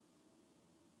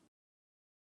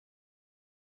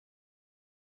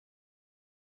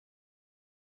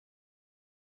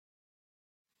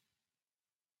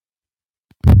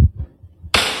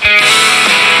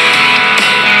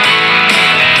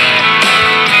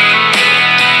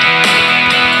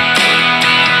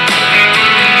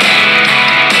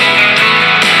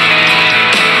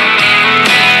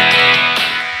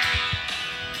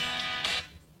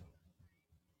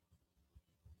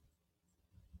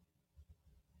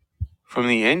From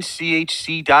the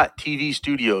NCHC.TV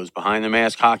studios behind the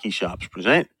mask hockey shops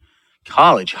present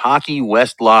College Hockey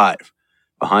West Live.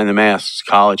 Behind the Masks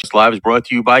College Live is brought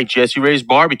to you by Jesse Ray's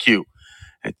Barbecue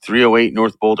at 308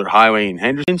 North Boulder Highway in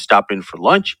Henderson. Stop in for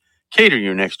lunch, cater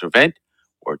your next event,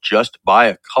 or just buy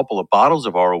a couple of bottles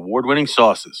of our award-winning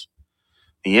sauces.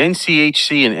 The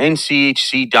NCHC and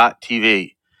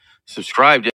NCHC.TV.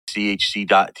 Subscribe to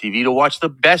NCHC.TV to watch the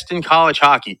best in college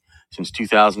hockey since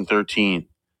 2013.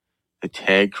 The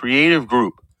Tag Creative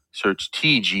Group. Search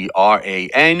TGRANRUD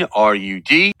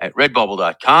at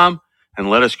redbubble.com and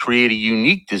let us create a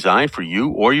unique design for you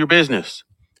or your business.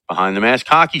 Behind the Mask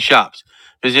Hockey Shops.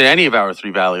 Visit any of our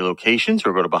Three Valley locations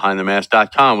or go to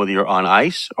behindthemask.com whether you're on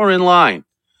ice or in line.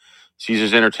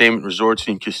 Caesars Entertainment Resorts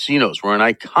and Casinos, where an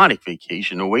iconic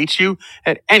vacation awaits you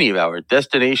at any of our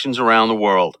destinations around the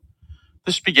world.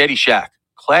 The Spaghetti Shack,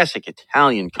 classic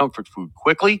Italian comfort food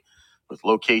quickly, with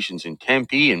locations in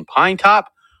Tempe and Pine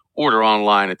Top. Order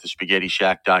online at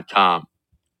thespaghettishack.com.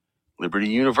 Liberty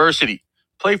University,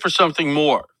 play for something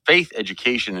more. Faith,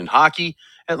 education, and hockey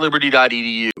at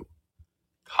liberty.edu.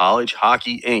 College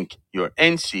Hockey Inc., your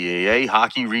NCAA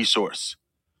hockey resource.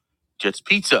 Jets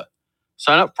Pizza.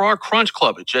 Sign up for our Crunch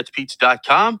Club at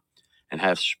jetspizza.com and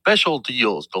have special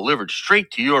deals delivered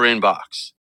straight to your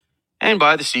inbox. And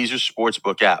by the Caesars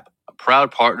Sportsbook app, a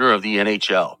proud partner of the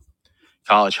NHL.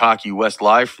 College Hockey West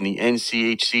Live from the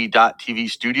NCHC.TV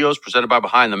studios, presented by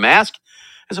Behind the Mask,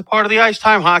 as a part of the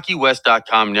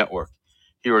IcetimeHockeyWest.com network.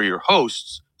 Here are your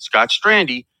hosts, Scott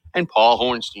Strandy and Paul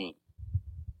Hornstein.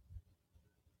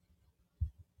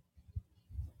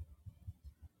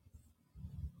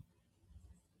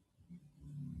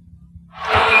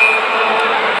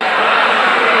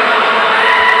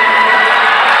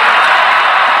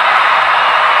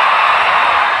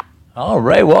 All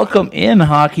right, welcome in,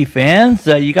 hockey fans.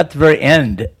 You got the very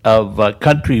end of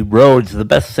Country Roads, the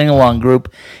best sing-along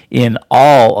group in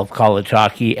all of college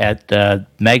hockey at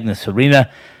Magnus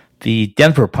Arena. The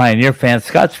Denver Pioneer fans,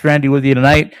 Scott Strandy with you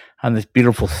tonight on this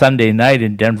beautiful Sunday night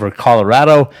in Denver,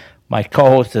 Colorado. My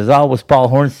co-host, as always, Paul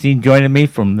Hornstein, joining me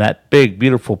from that big,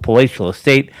 beautiful palatial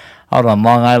estate out on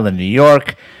Long Island, New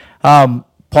York.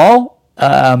 Paul,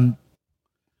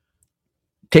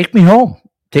 take me home.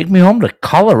 Take me home to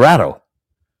Colorado.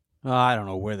 I don't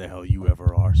know where the hell you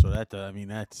ever are. So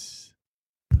that's.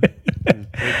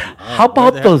 How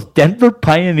about those Denver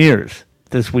Pioneers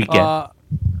this weekend?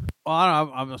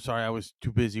 I'm sorry. I was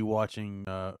too busy watching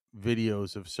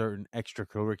videos of certain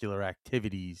extracurricular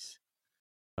activities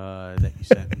that you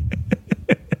sent me.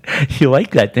 You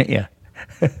like that, didn't you?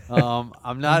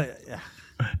 I'm not.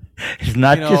 It's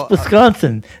not just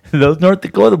Wisconsin. Those North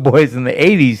Dakota boys in the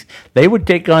 80s, they would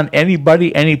take on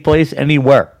anybody, any place,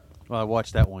 anywhere. Well, I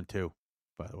watched that one too,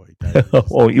 by the way.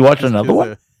 Oh, you watched another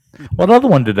one? What other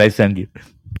one did I send you?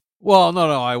 Well,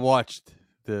 no, I watched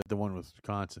the one with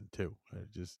Wisconsin too.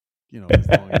 Just, as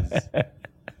long as...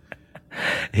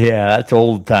 Yeah, that's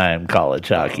old time college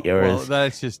hockey.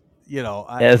 That's just,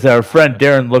 as our friend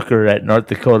Darren Looker at North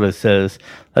Dakota says,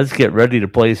 let's get ready to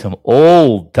play some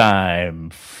old time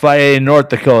fight North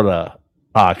Dakota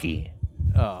hockey.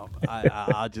 Oh,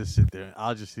 I'll just sit there.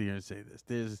 I'll just sit here and say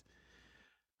this.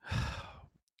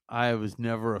 I was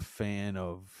never a fan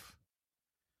of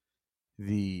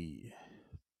the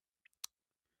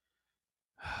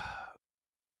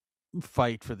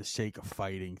fight for the sake of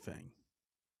fighting thing.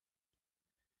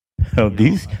 No,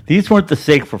 these weren't the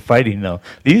sake for fighting, though.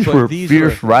 These were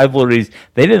fierce rivalries.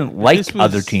 They didn't like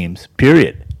other teams,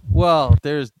 period. Well,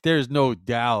 there's no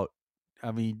doubt.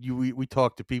 I mean, we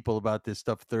talk to people about this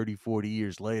stuff 30, 40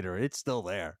 years later. It's still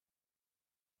there.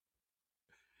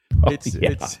 It's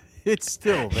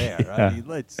still there. Yeah. I mean,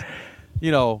 let's,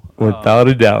 without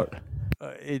a doubt.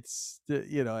 It's,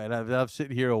 and I'm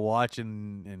sitting here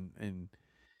watching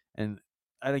and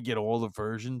I didn't get all the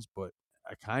versions, but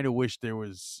I kind of wish there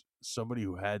was somebody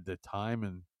who had the time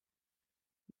and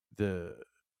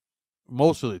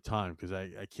most of the time, because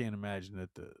I can't imagine that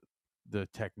the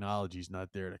technology's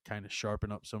not there to kind of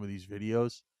sharpen up some of these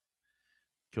videos.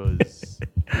 Because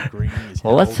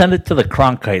well, let's send it to the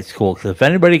Cronkite School, because if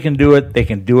anybody can do it, they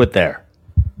can do it there.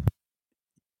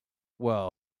 Well,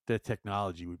 the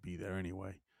technology would be there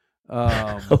anyway.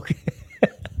 Okay.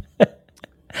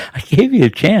 I gave you a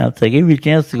chance. I gave you a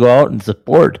chance to go out and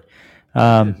support.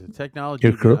 The technology.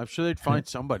 I'm sure they'd find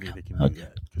somebody that can do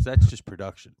that, because that's just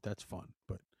production. That's fun.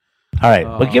 But all right,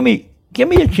 but give me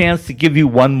a chance to give you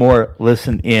one more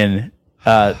listen in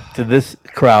to this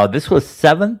crowd. This was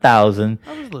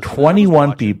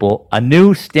 7,021 people, a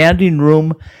new standing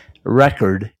room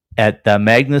record at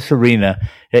Magnus Arena.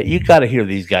 You got to hear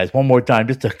these guys one more time,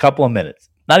 just a couple of minutes.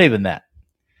 Not even that.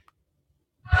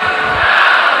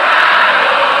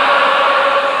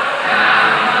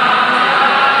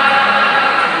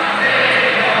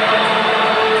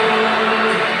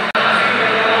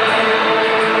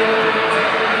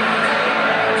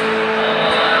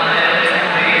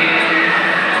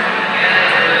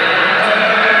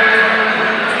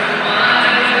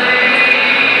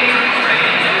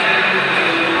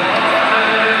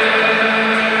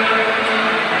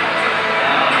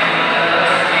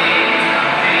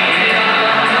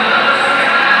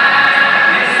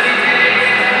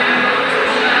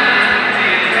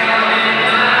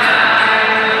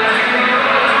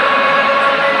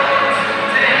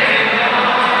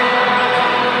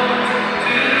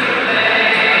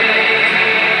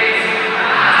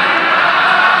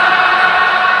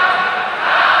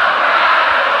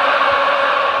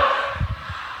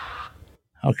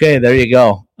 Okay, there you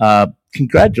go.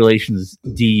 Congratulations,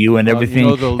 DU, and everything.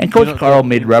 And Coach Carl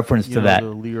made reference to that. The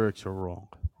lyrics are wrong.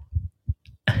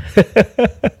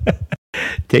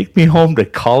 Take me home to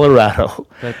Colorado.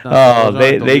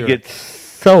 They get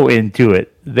so into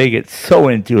it.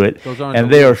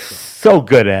 And they are so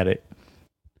good at it.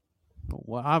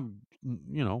 Well, I'm,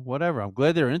 whatever. I'm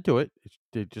glad they're into it.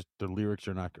 The lyrics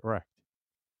are not correct.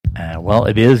 Well,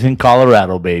 it is in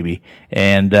Colorado, baby,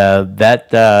 and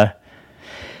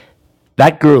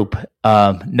that group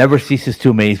never ceases to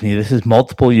amaze me. This is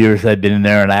multiple years I've been in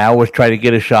there, and I always try to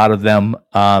get a shot of them.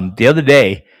 The other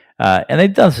day, and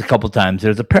they've done this a couple times.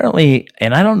 There's apparently,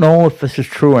 and I don't know if this is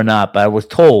true or not, but I was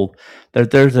told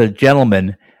that there's a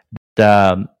gentleman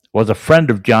that was a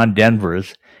friend of John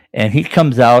Denver's, and he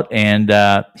comes out and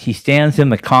he stands in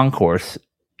the concourse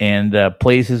and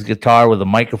plays his guitar with a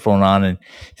microphone on and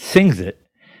sings it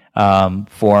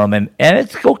for him, and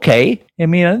it's okay. I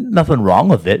mean, nothing wrong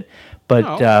with it,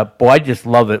 but boy, I just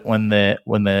love it when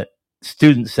the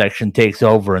student section takes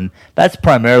over, and that's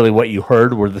primarily what you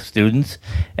heard were the students,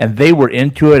 and they were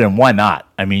into it, and why not?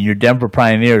 I mean, your Denver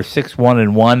Pioneers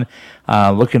 6-1-1,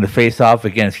 looking to face off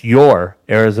against your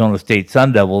Arizona State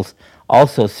Sun Devils,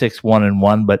 also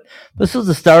 6-1-1. But this was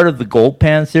the start of the Gold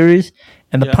Pan series,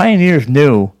 and the Pioneers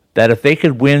knew that if they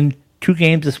could win 2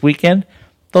 games this weekend,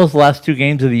 those last 2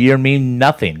 games of the year mean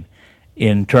nothing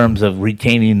in terms of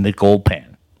retaining the Gold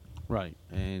Pan. Right,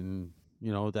 and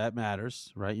that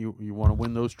matters, right? You want to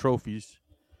win those trophies.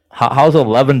 How's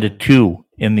 11-2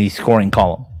 in the scoring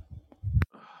column?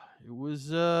 It was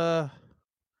there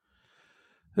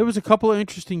was a couple of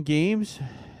interesting games,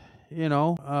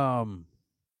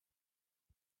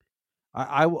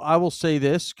 I will say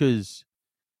this because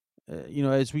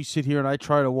as we sit here and I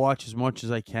try to watch as much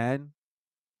as I can,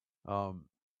 on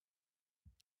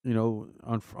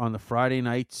the Friday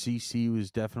night, CC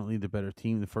was definitely the better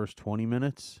team the first 20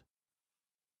 minutes.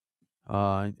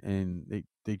 And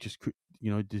they just could,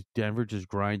 Denver just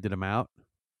grinded them out.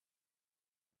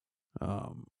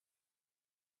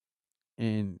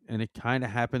 And it kind of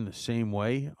happened the same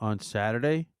way on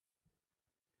Saturday.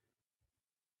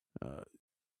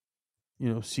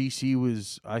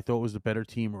 CC I thought was the better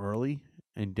team early,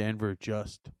 and Denver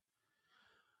just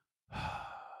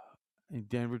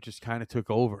kind of took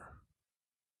over.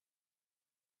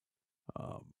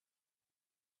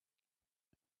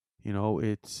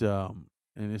 It's and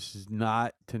this is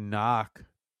not to knock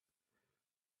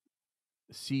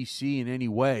CC in any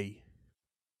way,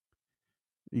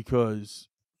 because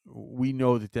we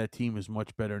know that team is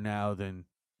much better now than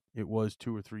it was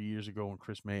 2 or 3 years ago when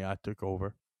Chris Mayotte took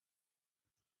over.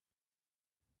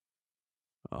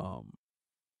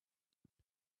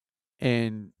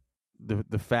 And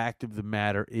the fact of the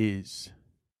matter is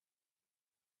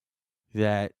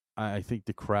that I think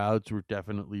the crowds were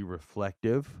definitely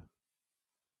reflective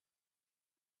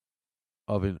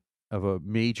of a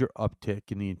major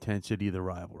uptick in the intensity of the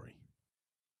rivalry.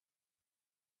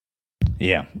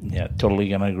 Yeah, totally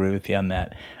gonna agree with you on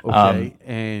that. Okay,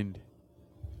 and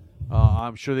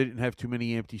I'm sure they didn't have too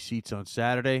many empty seats on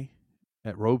Saturday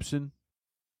at Robeson.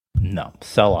 No,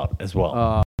 sellout as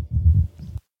well.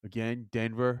 Again,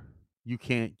 Denver, you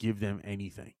can't give them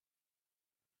anything.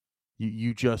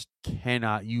 You just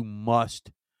cannot. You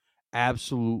must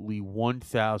absolutely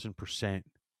 1,000%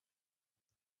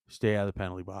 stay out of the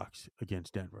penalty box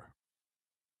against Denver.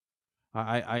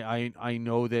 I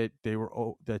know that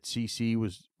that CC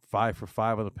was 5 for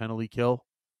 5 on the penalty kill.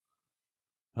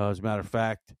 As a matter of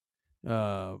fact,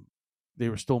 they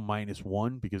were still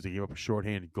 -1 because they gave up a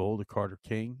shorthanded goal to Carter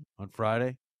King on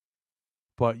Friday.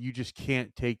 But you just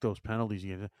can't take those penalties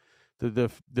again.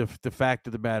 The fact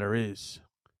of the matter is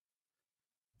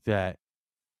that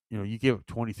you gave up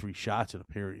 23 shots in a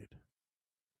period,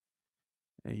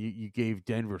 and you gave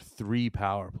Denver 3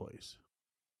 power plays.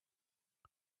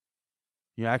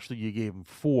 You gave them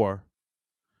 4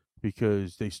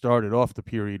 because they started off the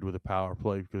period with a power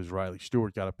play because Riley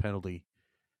Stewart got a penalty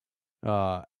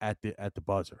at the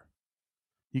buzzer.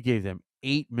 You gave them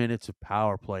 8 minutes of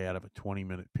power play out of a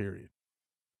 20-minute period.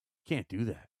 Can't do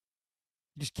that.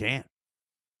 You just can't.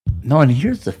 No, and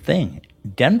here's the thing.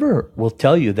 Denver will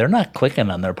tell you they're not clicking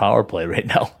on their power play right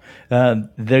now.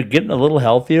 They're getting a little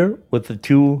healthier with the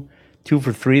 2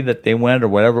 for 3 that they went or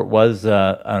whatever it was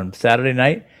on Saturday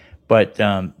night. But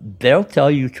they'll tell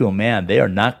you to a man they are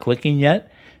not clicking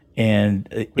yet, and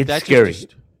it's scary.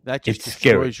 That just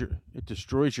destroys it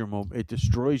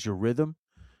destroys your rhythm.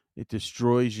 It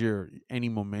destroys any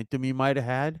momentum you might have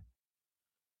had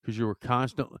because you were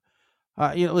constantly.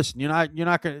 Listen, you're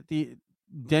not going to.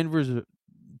 Denver's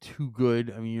too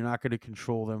good. I mean, you're not going to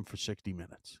control them for 60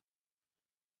 minutes.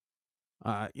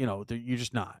 You're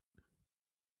just not.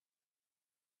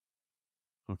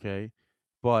 Okay,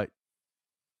 but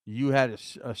you had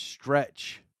a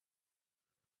stretch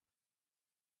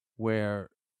where,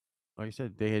 like I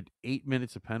said, they had 8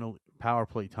 minutes of power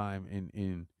play time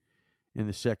in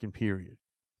the second period.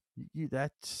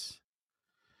 That's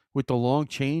with the long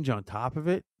change on top of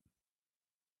it.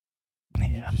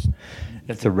 Yeah,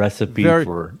 it's a recipe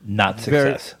for not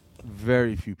success.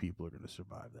 Very few people are going to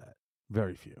survive that.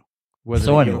 Very few, whether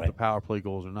So they give anyway. up the power play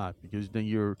goals or not, because then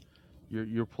your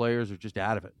players are just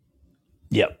out of it.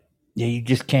 Yep. Yeah, you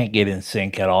just can't get in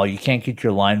sync at all. You can't get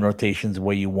your line rotations the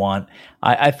way you want.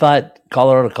 I thought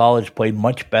Colorado College played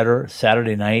much better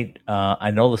Saturday night.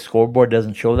 I know the scoreboard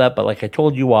doesn't show that, but like I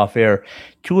told you off air,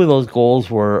 2 of those goals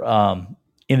were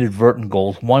inadvertent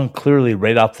goals. One clearly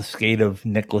right off the skate of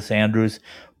Nicholas Andrews.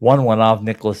 One went off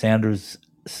Nicholas Andrews'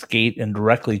 skate and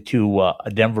directly to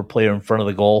a Denver player in front of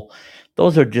the goal.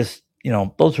 Those are just,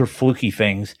 those are fluky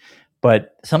things.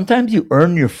 But sometimes you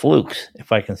earn your flukes,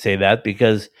 if I can say that,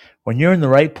 because when you're in the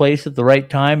right place at the right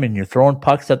time and you're throwing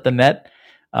pucks at the net,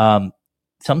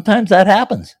 sometimes that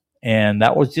happens. And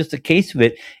that was just a case of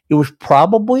it. It was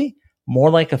probably more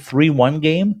like a 3-1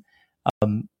 game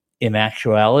in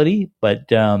actuality, but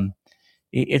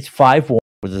it's 5-1. It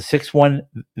was a 6-1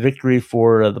 victory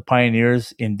for the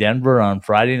Pioneers in Denver on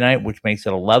Friday night, which makes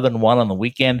it 11-1 on the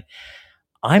weekend.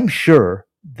 I'm sure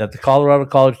that the Colorado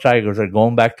College Tigers are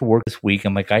going back to work this week.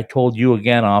 And like I told you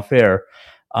again off air,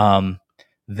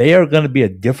 they are going to be a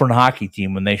different hockey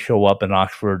team when they show up in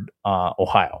Oxford,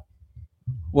 Ohio.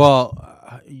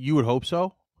 Well, you would hope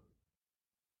so.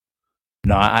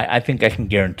 No, I think I can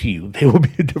guarantee you they will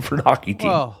be a different hockey team.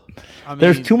 Well,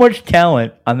 there's too much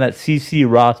talent on that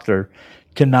CC roster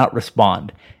to not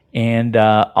respond. And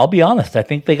I'll be honest, I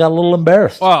think they got a little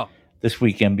embarrassed this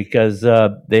weekend because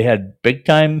they had big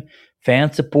time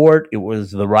fan support. It was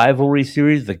the rivalry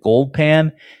series, the Gold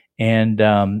Pan, and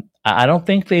I don't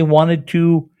think they wanted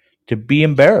to be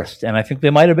embarrassed, and I think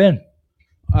they might have been.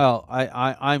 Well,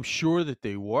 I'm sure that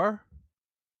they were,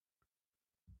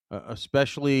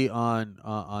 especially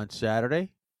on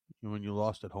Saturday when you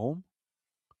lost at home.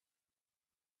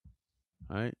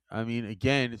 Right? I mean,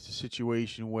 again, it's a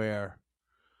situation where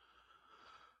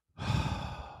I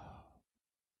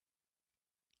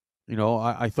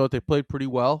thought they played pretty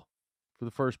well for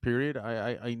the first period.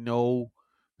 I know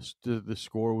the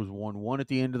score was 1-1 at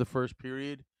the end of the first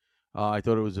period. I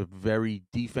thought it was a very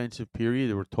defensive period.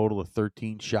 There were a total of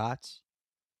 13 shots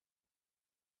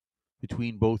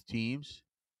between both teams.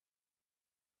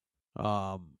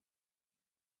 Again,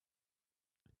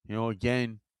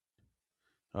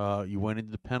 you went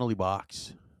into the penalty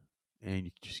box, and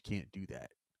you just can't do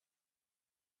that.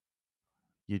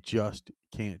 You just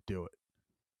can't do it.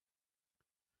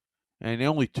 And they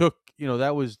only took,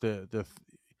 that was the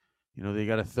they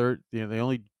got a third. They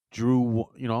only drew,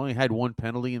 only had one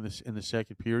penalty in the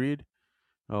second period.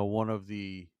 One of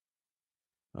the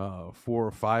 4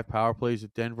 or 5 power plays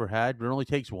that Denver had, but it only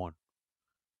takes one,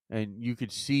 and you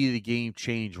could see the game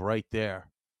change right there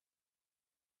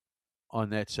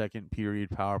on that second period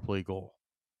power play goal.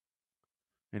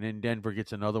 And then Denver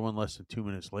gets another one less than 2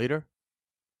 minutes later,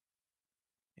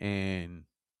 and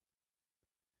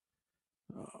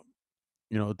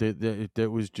that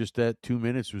was just that 2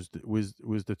 minutes was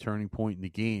the turning point in the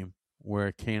game where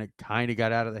it kind of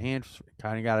got out of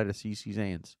CC's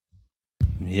hands.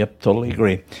 Yep, totally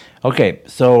agree. Okay,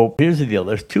 so here's the deal.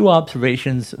 There's 2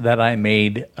 observations that I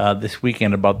made this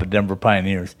weekend about the Denver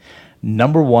Pioneers.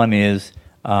 Number one is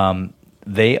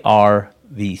they are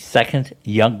the second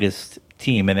youngest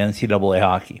team in NCAA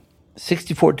hockey.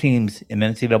 64 teams in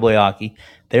NCAA hockey.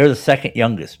 They're the second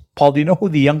youngest. Paul, do you know who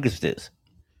the youngest is?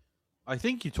 I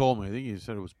think you told me. I think you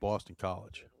said it was Boston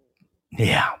College.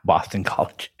 Yeah, Boston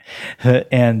College.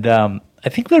 And I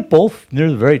think they're both near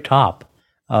the very top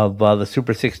of the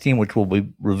Super 16, which will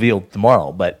be revealed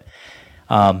tomorrow. But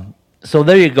so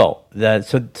there you go.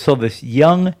 So this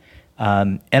young,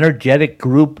 energetic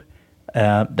group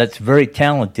that's very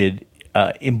talented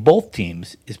in both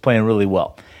teams is playing really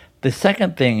well. The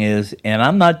second thing is, and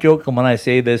I'm not joking when I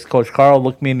say this, Coach Carl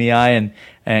looked me in the eye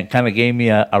and kind of gave me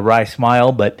a wry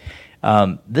smile, but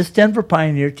this Denver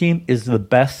Pioneer team is the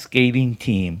best skating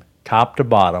team, top to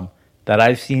bottom, that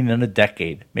I've seen in a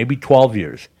decade, maybe 12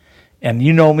 years. And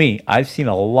you know me, I've seen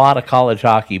a lot of college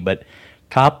hockey, but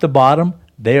top to bottom,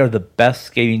 they are the best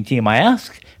skating team. I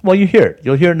ask, well, you hear it.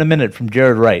 You'll hear it in a minute from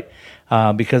Jared Wright,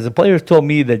 because the players told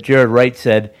me that Jared Wright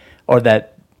said, or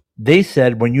that they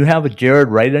said, when you have a Jared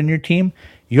Wright on your team,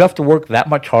 you have to work that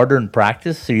much harder in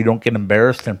practice so you don't get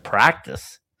embarrassed in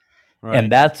practice. Right.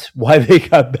 And that's why they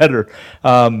got better.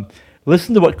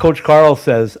 Listen to what Coach Carl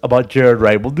says about Jared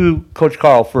Wright. We'll do Coach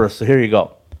Carl first, so here you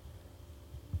go.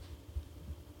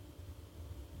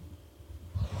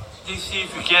 DC,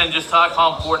 if you can, just talk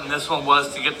how important this one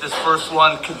was to get this first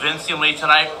one convincingly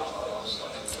tonight.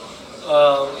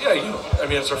 I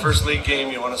mean, it's our first league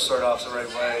game. You want to start off the right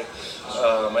way.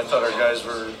 I thought our guys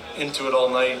were into it all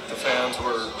night. The fans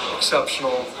were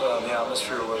exceptional. The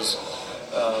atmosphere was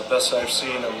best I've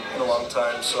seen in a long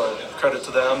time. So credit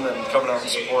to them and coming out and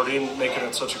supporting, making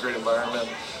it such a great environment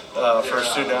for our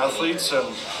student athletes.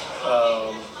 And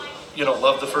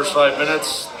loved the first 5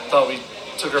 minutes. Thought we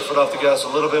took our foot off the gas a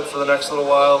little bit for the next little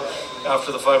while.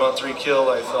 After the 5-on-3 kill,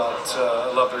 I thought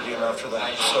I loved our game after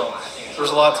that. So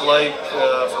there's a lot to like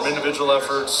from individual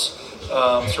efforts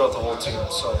throughout the whole team.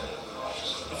 So,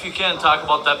 if you can talk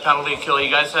about that penalty kill, you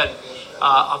guys had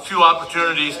a few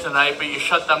opportunities tonight, but you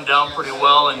shut them down pretty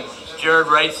well. And Jared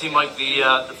Wright seemed like the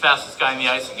fastest guy on the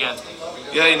ice again.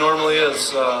 Yeah, he normally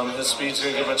is. His speed's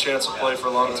going to give him a chance to play for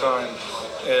a long time,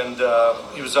 and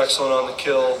he was excellent on the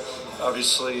kill.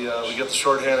 Obviously, we get the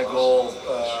shorthanded goal.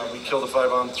 We killed the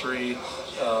 5-on-3.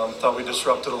 Thought we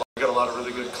disrupted a lot. We got a lot of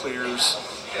really good clears.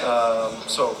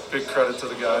 So big credit to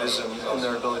the guys and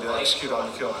their ability to execute on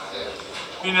the kill.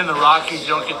 Being in the Rockies, you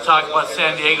don't get to talk about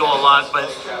San Diego a lot, but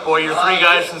boy, your three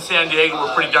guys from San Diego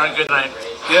were pretty darn good tonight.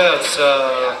 Yeah, it's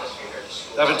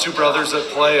having two brothers that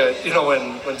play.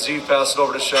 When Zeev passed it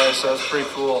over to Shai, so that's pretty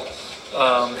cool.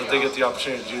 That they get the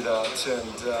opportunity to do that,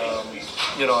 and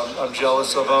I'm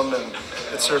jealous of them, and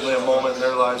it's certainly a moment in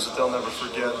their lives that they'll never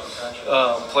forget.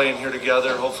 Playing here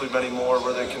together, hopefully many more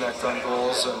where they connect on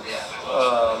goals, and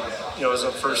it was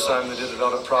the first time they did it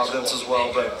out at Providence as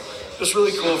well, but just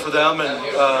really cool for them. And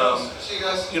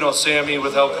Sammy,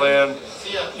 without playing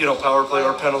power play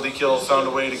or penalty kill, found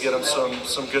a way to get him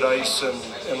some good ice,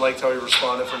 and liked how he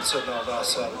responded from sitting out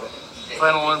last Saturday.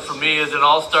 Final one for me is it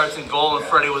all starts in goal, and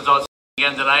Freddie was out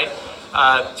again tonight.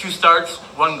 2 starts,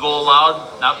 1 goal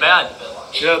allowed, not bad.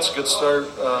 Yeah, it's a good start.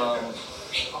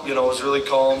 It was really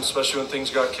calm, especially when things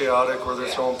got chaotic where they're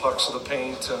throwing pucks to the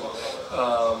paint. And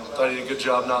thought he did a good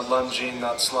job not lunging,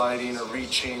 not sliding or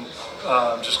reaching.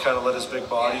 Just kind of let his big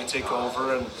body take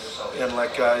over and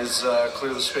let guys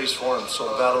clear the space for him. So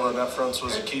the battle of the net fronts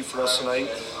was a key for us tonight.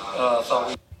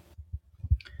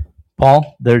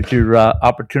 Paul, there's your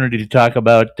opportunity to talk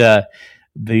about the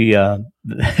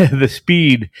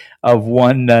speed of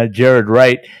one Jared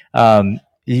Wright.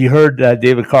 You heard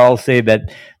David Carl say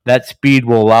that speed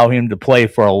will allow him to play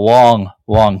for a long,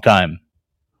 long time.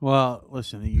 Well,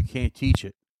 listen, you can't teach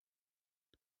it.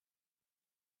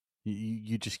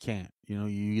 You just can't.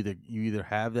 You either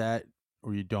have that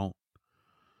or you don't.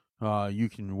 You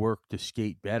can work to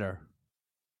skate better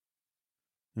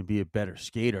and be a better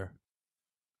skater,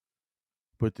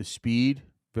 but the speed,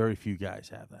 very few guys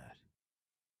have that.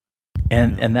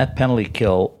 And that penalty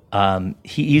kill,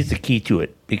 he's the key to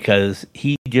it because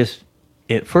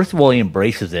first of all, he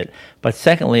embraces it. But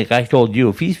secondly, like I told you,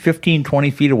 if he's 15,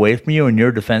 20 feet away from you and you're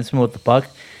a defenseman with the puck,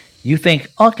 you think,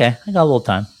 okay, I got a little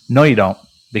time. No, you don't.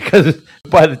 Because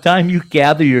by the time you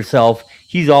gather yourself,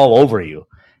 he's all over you.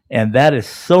 And that is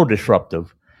so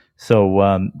disruptive.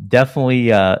 So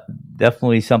definitely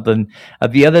something.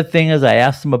 The other thing is I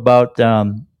asked him about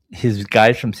his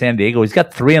guys from San Diego. He's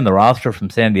got 3 on the roster from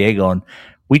San Diego, and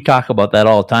we talk about that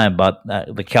all the time, about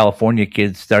the California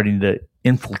kids starting to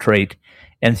infiltrate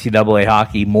NCAA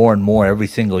hockey more and more every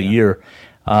single year.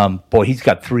 Boy, he's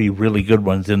got 3 really good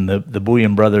ones in the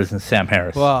Bouillon brothers and Sam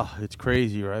Harris. Well, it's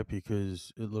crazy, right?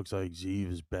 Because it looks like Zeev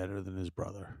is better than his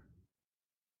brother.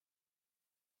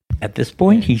 At this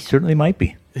point, he certainly might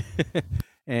be.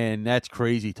 And that's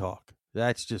crazy talk.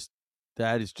 That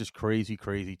is just crazy,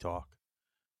 crazy talk.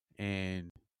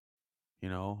 And,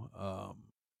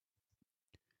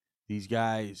 these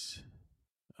guys,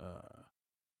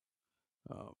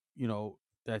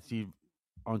 that's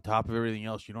on top of everything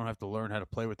else. You don't have to learn how to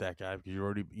play with that guy because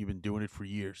you've been doing it for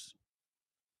years.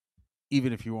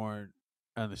 Even if you aren't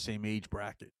on the same age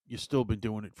bracket, you've still been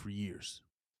doing it for years.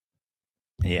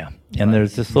 Yeah, and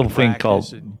there's this little thing called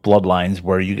bloodlines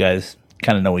where you guys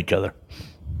kind of know each other.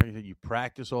 You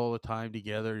practice all the time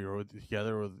together. You're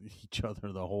together with each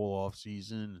other the whole off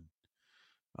season.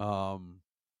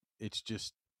 It's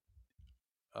just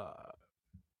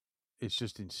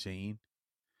insane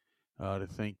to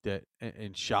think that.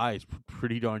 And Shai is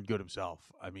pretty darn good himself.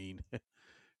 I mean,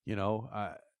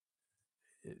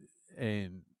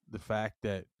 and the fact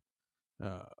that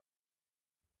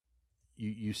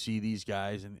you see these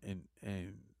guys and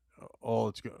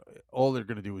all they're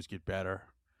going to do is get better.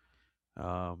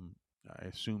 I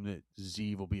assume that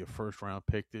Zeev will be a first-round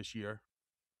pick this year.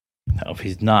 Now, if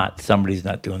he's not, somebody's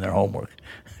not doing their homework.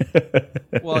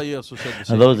 Well, he also said the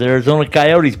same Those thing. Arizona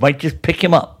Coyotes might just pick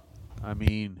him up. I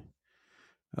mean,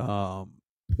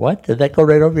 What? Did that go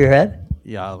right over your head?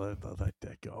 yeah, I'll let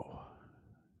that go.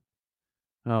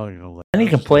 Oh, And he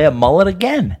can play at Mullet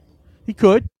again. He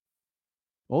could.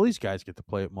 All these guys get to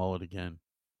play at Mullet again.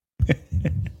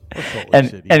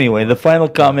 And anyway, the final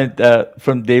comment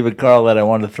from David Carl that I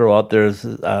wanted to throw out there is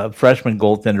freshman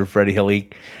goaltender Freddie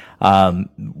Hillick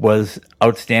was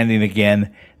outstanding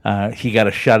again. He got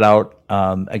a shutout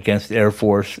against Air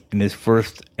Force in his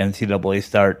first NCAA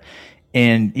start.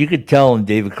 And you could tell in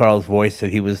David Carl's voice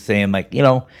that he was saying, like,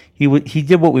 he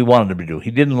did what we wanted him to do.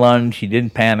 He didn't lunge. He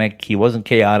didn't panic. He wasn't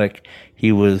chaotic.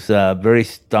 He was very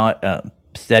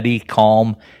steady,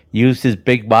 calm, used his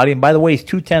big body. And by the way, he's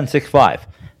 210, 6'5".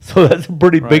 So that's a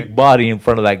pretty big body in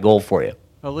front of that goal for you.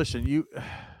 Now, listen, if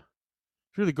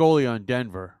you're the goalie on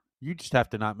Denver, you just have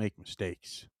to not make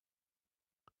mistakes.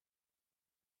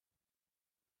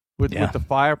 With the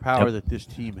firepower that this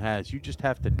team has, you just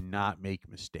have to not make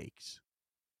mistakes.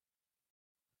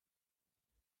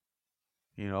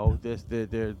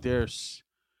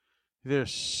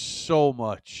 There's so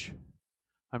much.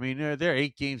 I mean, they're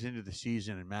 8 games into the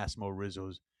season, and Massimo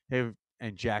Rizzo's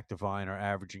and Jack Devine are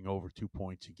averaging over 2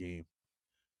 points a game.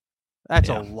 That's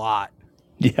a lot.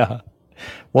 Yeah.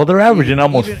 Well, they're averaging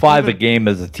almost 5 a game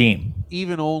as a team.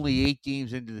 Even only 8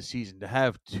 games into the season, to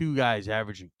have 2 guys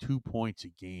averaging 2 points a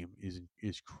game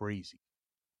is crazy.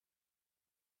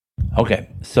 Okay,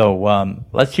 so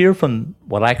let's hear from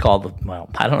what I call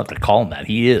I don't know if to call him that.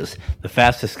 He is the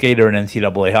fastest skater in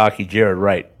NCAA hockey, Jared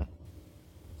Wright.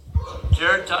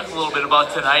 Jared, talk a little bit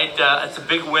about tonight. It's a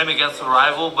big win against the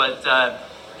rival, but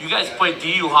you guys played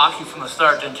DU hockey from the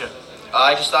start, didn't you?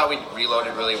 I just thought we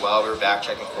reloaded really well. We were back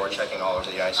checking, forward checking all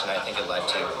over the ice, and I think it led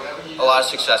to a lot of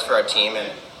success for our team. And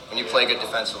when you play good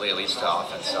defensively, it leads to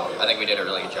offense. So I think we did a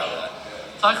really good job of that.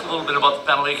 Talk a little bit about the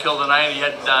penalty kill tonight. You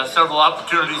had several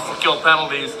opportunities to kill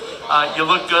penalties. You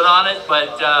looked good on it,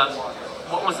 but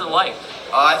what was it like?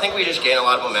 I think we just gained a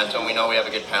lot of momentum. We know we have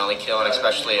a good penalty kill, and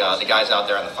especially the guys out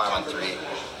there on the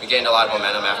 5-on-3. We gained a lot of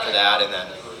momentum after that, and then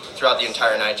throughout the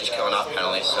entire night just killing off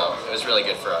penalties. So it was really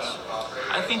good for us.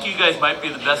 I think you guys might be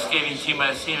the best skating team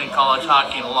I've seen in college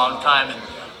hockey in a long time, and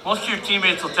most of your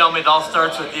teammates will tell me it all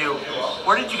starts with you.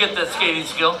 Where did you get that skating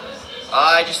skill?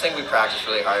 I just think we practice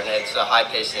really hard, and it's a high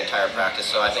pace the entire practice,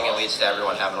 so I think it leads to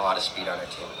everyone having a lot of speed on their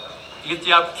team. You get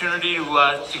the opportunity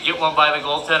to get one by the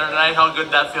goaltender tonight. How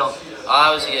good did that feel?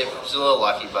 I was a little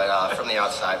lucky, but from the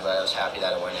outside, but I was happy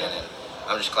that it went in, and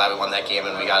I'm just glad we won that game,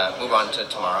 and we got to move on to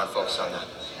tomorrow and focus on that.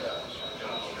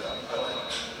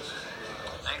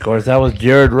 Of course, that was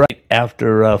Jared Wright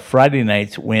after Friday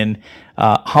night's win.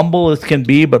 Humble as can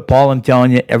be, but Paul, I'm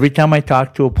telling you, every time I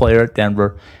talk to a player at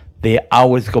Denver, they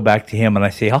always go back to him, and I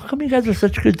say, how come you guys are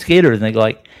such good skaters? And they go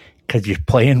like, because you're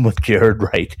playing with Jared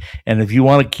Wright. And if you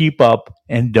want to keep up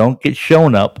and don't get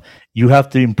shown up, you have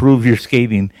to improve your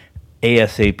skating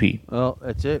ASAP. Well,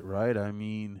 that's it, right? I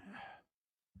mean,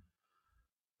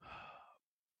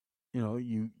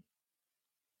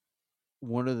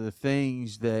 one of the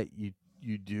things that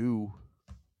you do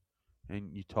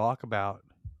and you talk about,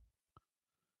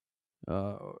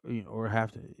 or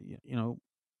have to,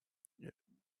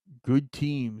 good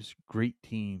teams, great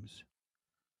teams,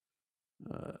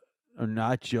 are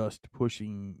not just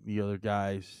pushing the other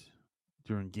guys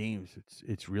during games.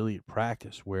 It's really at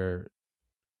practice where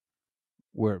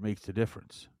it makes the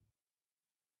difference.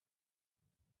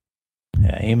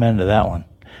 Yeah, amen to that one.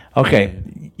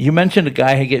 Okay, you mentioned a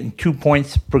guy getting 2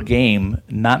 points per game,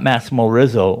 not Massimo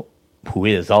Rizzo, who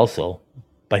is also,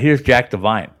 but here's Jack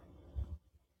Devine.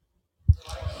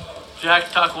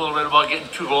 Jack, talk a little bit about getting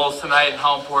 2 goals tonight and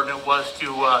how important it was to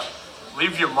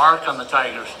leave your mark on the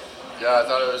Tigers. Yeah, I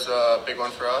thought it was a big one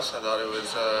for us. I thought it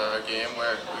was a game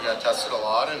where we got tested a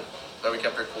lot and that we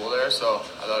kept our cool there. So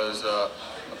I thought it was a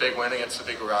big win against a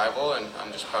big rival, and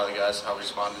I'm just proud of the guys how we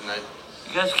responded tonight.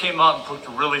 You guys came out and looked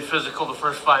really physical the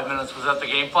first 5 minutes. Was that the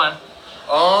game plan?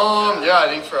 Yeah, I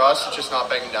think for us, it's just not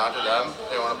backing down to them.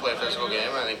 They want to play a physical game.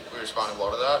 I think we responded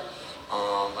well to that.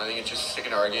 I think it's just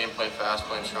sticking to our game, playing fast,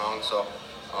 playing strong. So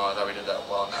I thought we did that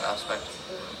well in that aspect.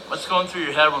 What's going through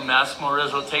your head when Massimo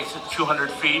Rizzo takes it 200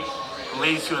 feet and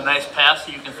leads to a nice pass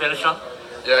that you can finish on?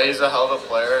 Yeah, he's a hell of a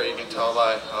player. You can tell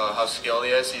by how skilled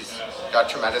he is. He's got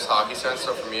tremendous hockey sense.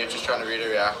 So for me, it's just trying to read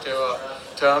and react to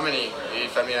him, and he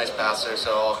fed me a nice pass there.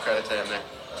 So all credit to him there.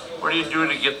 What do you do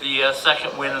to get the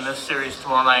second win in this series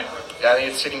tomorrow night? Yeah, I think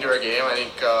it's sticking to our game. I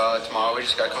think tomorrow we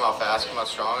just got to come out fast, come out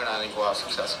strong, and I think we'll have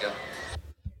success again.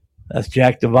 That's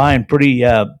Jack Devine, pretty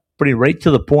right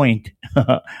to the point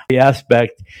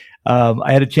aspect.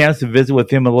 I had a chance to visit with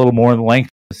him a little more in length.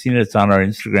 I've seen it's on our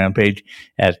Instagram page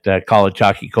at College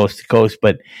Hockey Coast to Coast.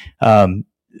 But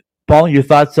Paul, your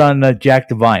thoughts on Jack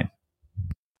Devine?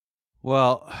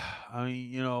 Well, I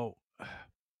mean,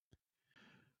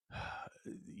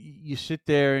 you sit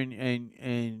there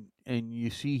and you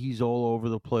see he's all over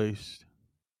the place,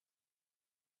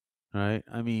 right?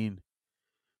 I mean,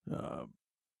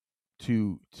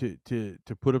 to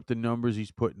put up the numbers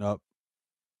he's putting up,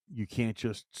 you can't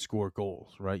just score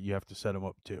goals, right? You have to set them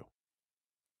up too.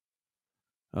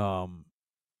 I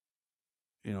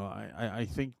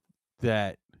think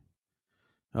that,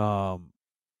 and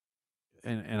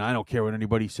I don't care what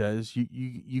anybody says.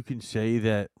 You can say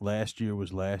that last year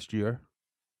was last year.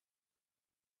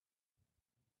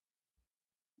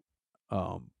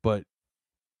 But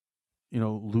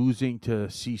losing to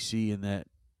CC in that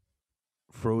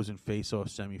frozen face-off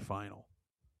semifinal,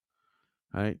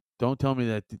 right? Don't tell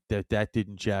me that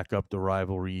didn't jack up the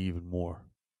rivalry even more.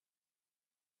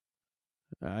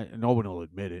 No one will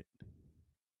admit it.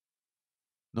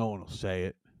 No one will say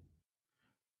it.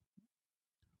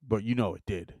 But it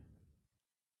did.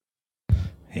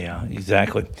 Yeah,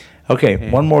 exactly. Okay,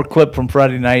 one more clip from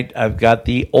Friday night. I've got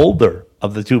the older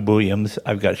of the two Booyams.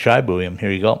 I've got Shy Booyam.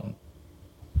 Here you go.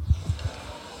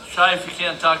 Shy, if you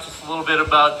can talk to us a little bit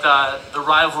about the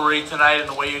rivalry tonight and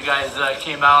the way you guys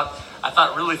came out. I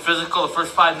thought really physical the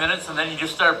first 5 minutes, and then you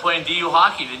just started playing DU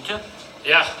hockey, didn't you?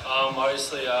 Yeah,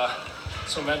 obviously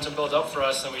some momentum built up for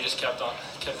us, and we just kept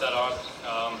that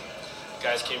on.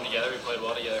 Guys came together, we played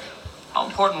well together. How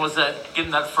important was that,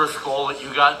 getting that first goal that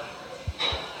you got?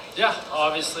 Yeah,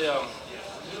 obviously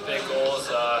big goals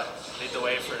lead the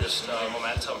way for just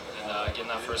momentum, and getting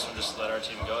that first one just let our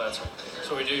team go. That's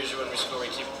what we do usually when we score. We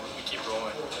keep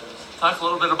rolling. Talk a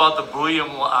little bit about the Booyam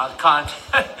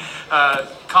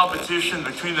competition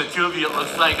between the two of you. It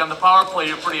looks like on the power play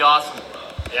you're pretty awesome.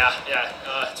 Yeah,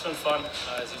 it's been fun.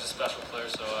 He's a special player,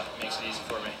 so it makes it easy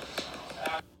for me.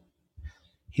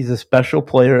 He's a special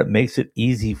player. It makes it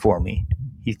easy for me.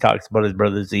 He talks about his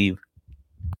brother Zeev.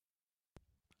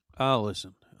 Oh,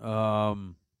 listen.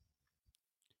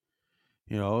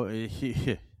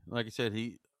 He, like I said,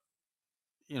 it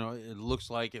looks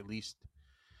like at least,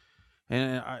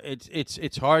 and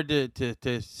it's hard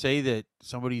to say that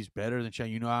somebody's better than Shy.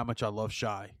 You know how much I love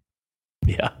Shy.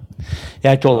 Yeah,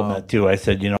 I told him that too. I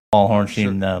said, Paul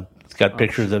Hornstein, it's got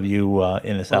pictures of you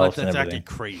in his house and everything. That's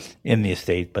not crazy in the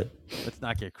estate, but let's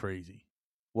not get crazy.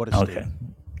 What estate?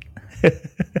 Okay.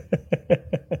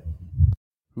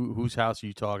 Whose house are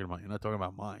you talking about? You're not talking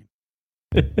about mine.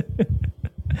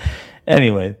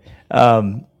 Anyway,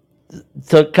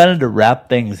 so kind of to wrap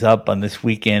things up on this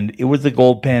weekend, it was the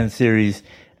Gold Pan Series.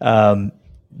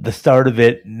 The start of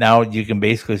it, now you can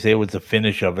basically say it was the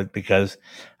finish of it, because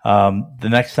the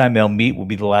next time they'll meet will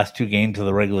be the last two games of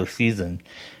the regular season.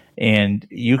 And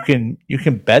you can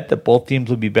bet that both teams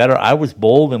will be better. I was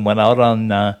bold and went out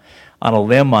on a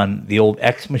limb on the old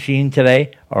X machine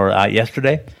today or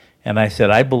yesterday, and I said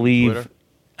I believe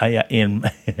in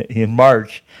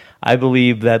March, I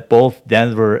believe that both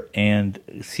Denver and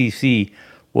CC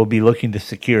will be looking to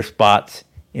secure spots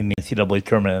in the NCAA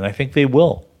tournament, and I think they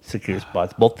will secure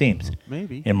spots, both teams,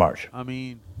 maybe in March. I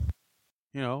mean,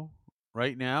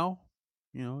 right now,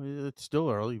 it's still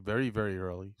early, very, very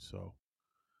early. So,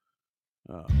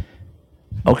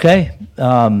 okay.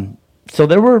 So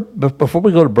there were, before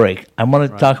we go to break, I want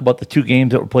to talk about the two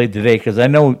games that were played today, because I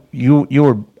know you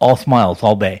were all smiles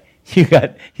all day. You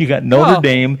got Notre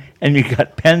Dame and you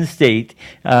got Penn State,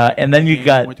 and then you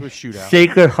got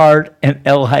Sacred Heart and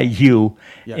LIU.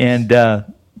 Yes. And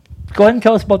go ahead and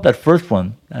tell us about that first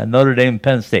one, Notre Dame,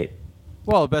 Penn State.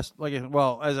 Well,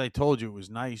 as I told you, it was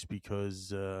nice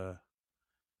because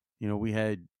we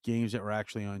had games that were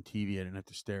actually on TV. I didn't have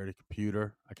to stare at a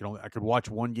computer. I could watch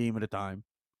one game at a time.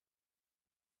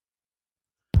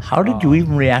 How did you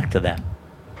even react to that?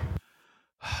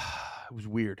 It was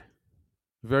weird.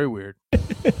 Very weird.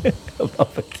 I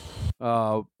love it.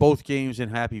 Both games in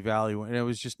Happy Valley, and it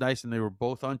was just nice, and they were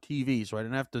both on TV, so I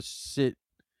didn't have to sit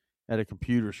at a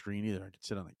computer screen either. I could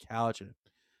sit on the couch, and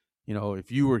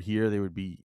if you were here, they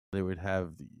would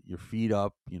have your feet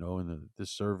up, and the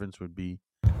servants would be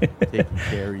taking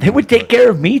care of you. They would take care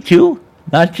of me too,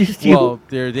 not just you. Well,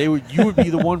 you would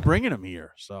be the one bringing them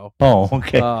here. So. Oh,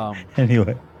 okay.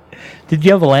 Anyway, did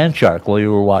you have a land shark while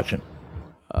you were watching?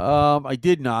 I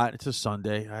did not. It's a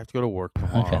Sunday. I have to go to work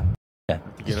tomorrow. Okay. Yeah, I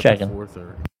have to get up at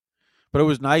 4:30. But it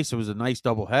was nice. It was a nice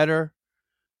doubleheader.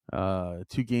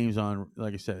 Two games on.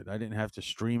 Like I said, I didn't have to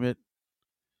stream it.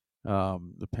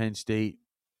 The Penn State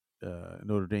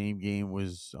Notre Dame game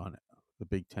was on the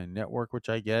Big Ten Network, which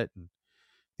I get, and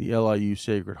The LIU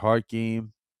Sacred Heart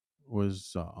game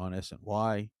was on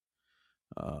SNY,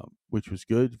 which was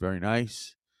good, very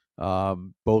nice.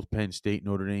 Both Penn State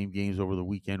Notre Dame games over the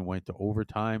weekend went to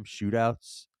overtime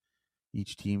shootouts.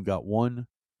 Each team got one.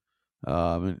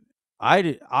 And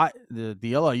the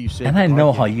LIU Sacred And I Heart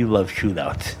know game, how you love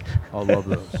shootouts. I love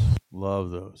those.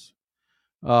 Love those.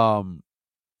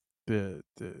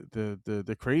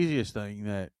 The craziest thing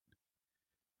that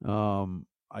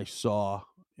I saw,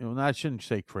 I shouldn't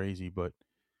say crazy, but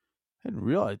I didn't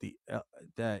realize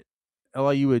that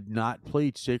LIU had not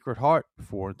played Sacred Heart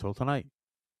before until tonight.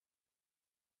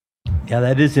 Yeah,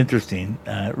 that is interesting.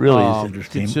 It really is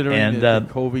interesting. Considering And, the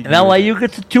COVID and LIU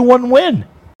gets a 2-1 win.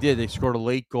 Yeah, they scored a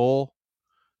late goal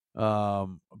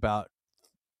about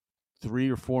 3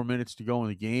 or 4 minutes to go in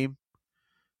the game.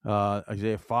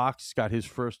 Isaiah Fox got his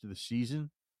first of the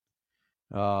season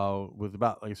with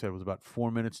about, like I said, with about 4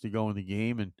 minutes to go in the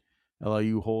game, and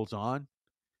LIU holds on.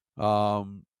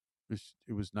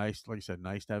 It was nice, like I said,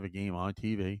 nice to have a game on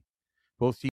TV.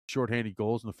 Both teams shorthanded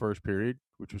goals in the first period,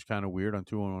 which was kind of weird on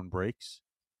 2-on-1 breaks.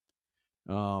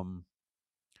 And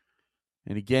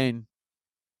again,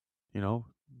 I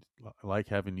like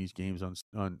having these games on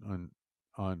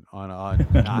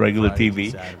Regular Fridays TV.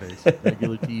 and Saturdays.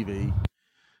 Regular TV.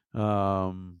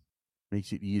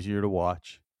 Makes it easier to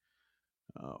watch.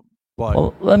 But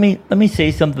Well, let me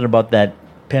say something about that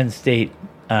Penn State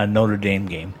Notre Dame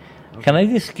game. Okay. Can I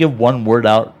just give one word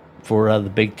out for the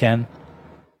Big Ten?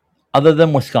 Other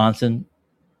than Wisconsin,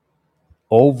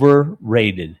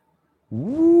 overrated.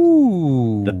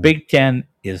 Ooh, The Big Ten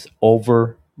is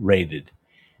overrated.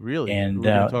 really? and, We're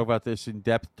going to talk about this in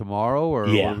depth tomorrow, or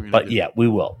Yeah, what are we gonna but do? yeah, we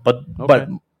will. But Okay.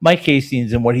 Mike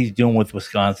Hastings and what he's doing with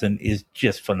Wisconsin is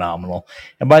just phenomenal.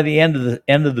 And by the end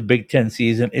of the Big Ten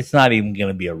season, it's not even going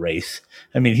to be a race.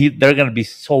 I mean, they're going to be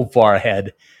so far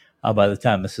ahead by the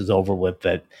time this is over with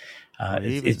that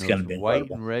it's going to be white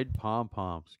incredible. and red pom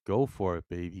poms. Go for it,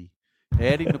 baby.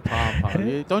 Adding the pom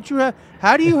poms. Don't you have?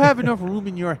 How do you have enough room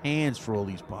in your hands for all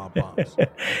these pom poms?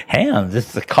 Hands,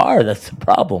 it's the car that's the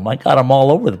problem. I got them all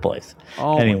over the place.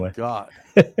 Oh Anyway. my god!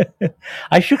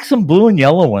 I shook some blue and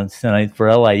yellow ones tonight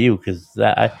for LIU because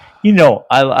I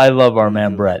love our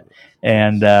man Brett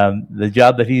and the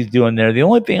job that he's doing there. The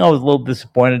only thing I was a little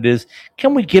disappointed is,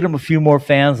 can we get him a few more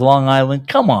fans, Long Island?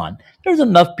 Come on, there's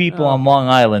enough people on Long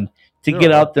Island to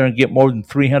get out there and get more than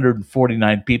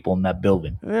 349 people in that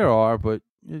building. There are, but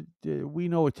we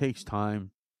know it takes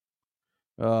time.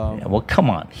 Yeah, well, come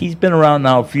on. He's been around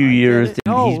now a few years. it.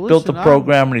 And No, he's built a listen,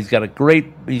 program, and he's got a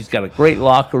great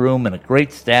locker room and a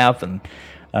great staff and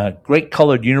great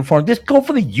colored uniform. Just go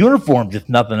for the uniforms, if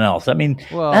nothing else. I mean,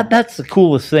 Well- that's the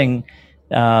coolest thing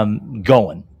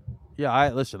going. Yeah,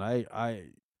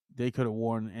 they could have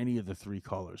worn any of the three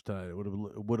colors tonight. It would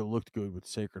have looked good with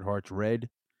Sacred Heart's red.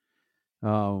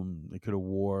 They could have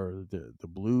wore the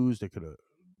blues. They could have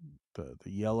the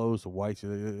yellows, the whites.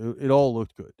 It all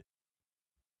looked good.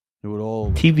 It would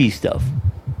all, TV stuff.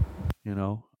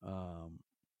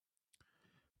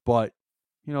 but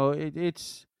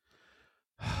it's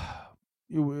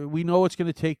we know it's going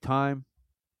to take time.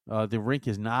 The rink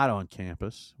is not on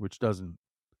campus, which it's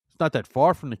not that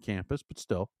far from the campus, but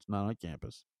still, it's not on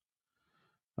campus.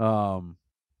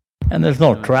 And there's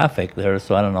no traffic there,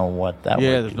 so I don't know what that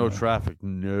Yeah, would there's do. no traffic.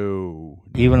 No.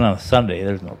 Even on a Sunday,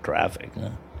 there's no traffic.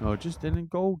 No, just then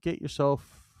go get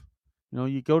yourself.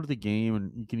 You go to the game,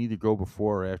 and you can either go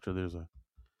before or after. There's a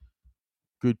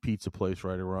good pizza place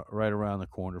right around the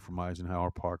corner from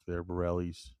Eisenhower Park there,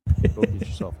 Borelli's. Go get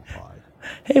yourself a pie.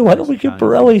 Hey, why don't we get Nice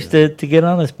Borelli's pizza. to get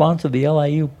on a sponsor of the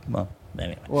LIU? Well,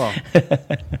 anyway. Well,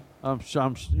 I'm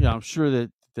sure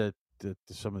that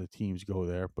some of the teams go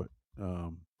there, but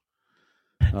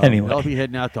Anyway. I'll be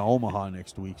heading out to Omaha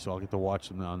next week, so I'll get to watch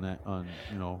them on that on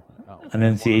one of the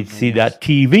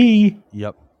NCHC.TV.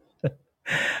 Yep.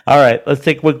 All right, let's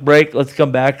take a quick break. Let's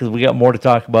come back because we got more to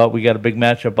talk about. We got a big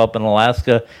matchup up in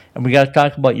Alaska, and we got to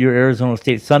talk about your Arizona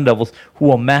State Sun Devils, who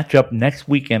will match up next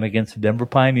weekend against the Denver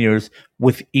Pioneers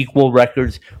with equal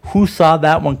records. Who saw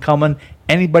that one coming?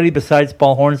 Anybody besides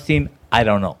Paul Hornstein? I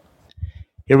don't know.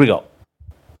 Here we go.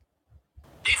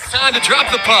 It's time to drop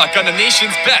the puck on the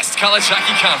nation's best college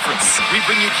hockey conference. We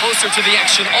bring you closer to the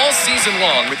action all season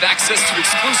long with access to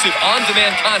exclusive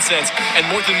on-demand content and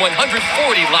more than 140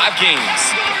 live games.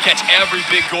 Catch every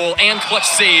big goal and clutch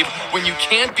save when you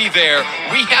can't be there.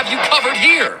 We have you covered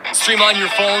here. Stream on your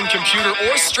phone, computer,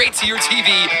 or straight to your TV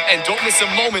and don't miss a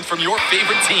moment from your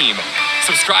favorite team.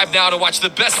 Subscribe now to watch the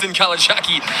best in college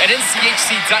hockey at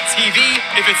NCHC.TV.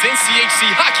 If it's NCHC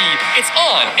hockey, it's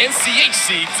on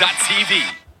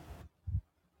NCHC.TV.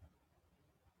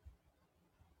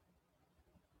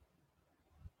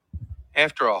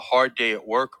 After a hard day at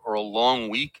work or a long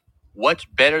week, what's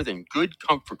better than good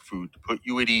comfort food to put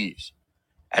you at ease?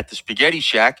 At the Spaghetti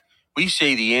Shack, we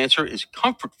say the answer is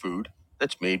comfort food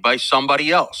that's made by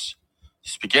somebody else. The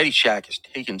Spaghetti Shack has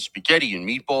taken spaghetti and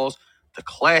meatballs, the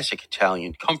classic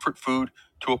Italian comfort food,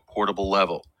 to a portable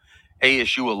level.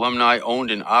 ASU alumni owned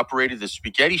and operated, the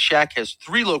Spaghetti Shack has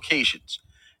 3 locations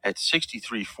at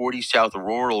 6340 South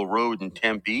Rural Road in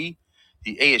Tempe,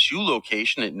 the ASU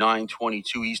location at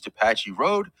 922 East Apache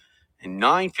Road, and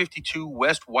 952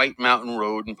 West White Mountain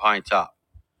Road in Pine Top.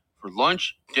 For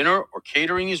lunch, dinner, or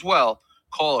catering as well,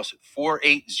 call us at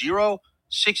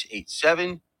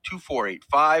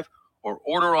 480-687-2485 or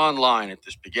order online at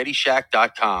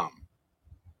thespaghettishack.com.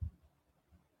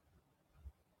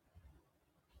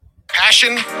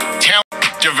 Passion, talent,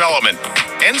 development.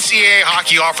 NCAA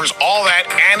hockey offers all that,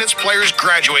 and its players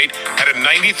graduate at a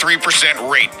 93%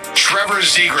 rate. Trevor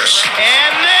Zegras.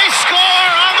 And they score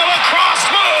on the lacrosse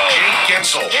move. Jake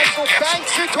Gensel. Gensel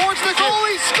banks it towards the goal.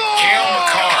 He scores. Cale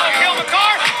Makar. Cale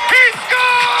Makar. He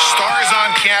scores. Stars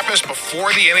on campus before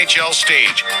the NHL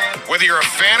stage. Whether you're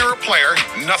a fan or a player,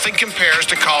 nothing compares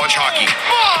to college hockey.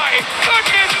 My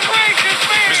goodness gracious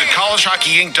me. Visit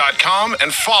collegehockeyinc.com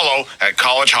and follow at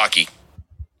College Hockey.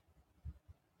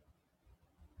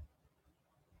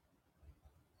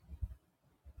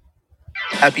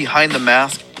 At Behind the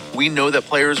Mask, we know that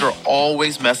players are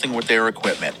always messing with their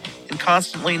equipment and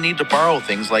constantly need to borrow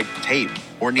things like tape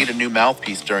or need a new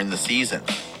mouthpiece during the season.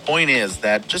 Point is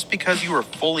that just because you are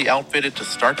fully outfitted to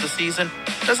start the season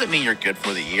doesn't mean you're good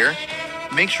for the year.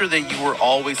 Make sure that you are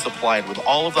always supplied with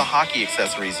all of the hockey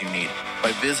accessories you need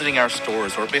by visiting our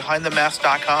stores or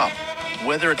behindthemask.com.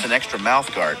 Whether it's an extra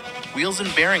mouthguard, wheels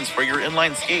and bearings for your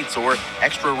inline skates, or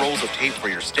extra rolls of tape for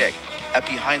your stick, at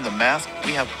Behind the Mask,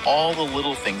 we have all the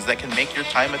little things that can make your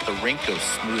time at the rink go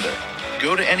smoother.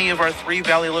 Go to any of our 3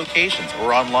 Valley locations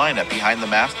or online at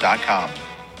behindthemask.com.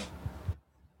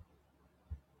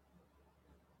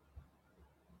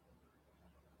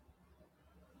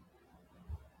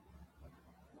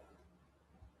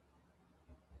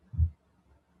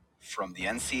 From the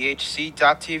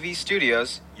NCHC.TV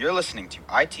studios, you're listening to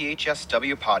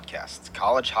ITHSW Podcasts,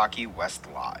 College Hockey West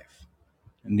Live.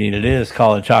 Indeed it is,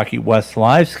 College Hockey West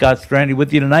Live. Scott Strandy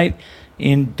with you tonight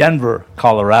in Denver,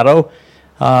 Colorado,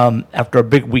 after a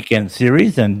big weekend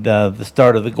series and the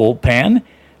start of the Gold Pan,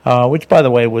 which, by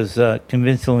the way, was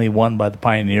convincingly won by the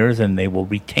Pioneers, and they will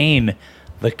retain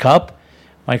the cup.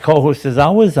 My co-host is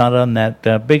always out on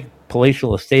that big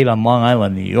palatial estate on Long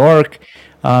Island, New York.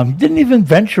 Didn't even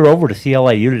venture over to see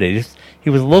LIU today.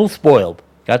 He was a little spoiled.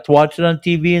 Got to watch it on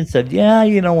TV and said, yeah,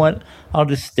 you know what? I'll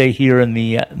just stay here in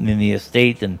the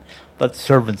estate and let the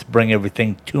servants bring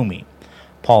everything to me.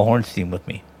 Paul Hornstein with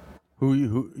me.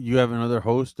 Who you have another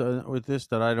host with this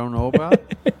that I don't know about?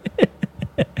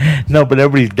 No, but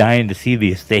everybody's dying to see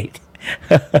the estate.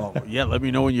 Oh, yeah, let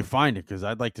me know when you find it, because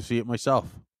I'd like to see it myself.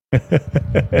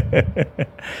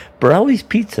 Borelli's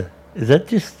Pizza. Is that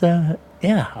just,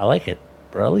 yeah, I like it.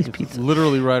 Borelli's Pizza.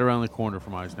 Literally right around the corner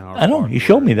from Eisenhower. I know. You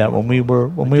showed me that when we were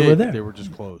there. They were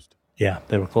just closed. Yeah,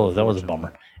 they were closed. That was a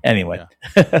bummer. Anyway.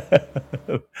 Yeah.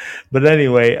 But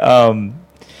anyway,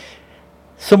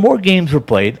 some more games were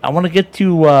played. I want to get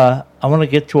to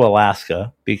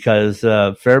Alaska because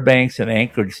Fairbanks and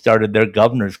Anchorage started their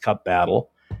Governor's Cup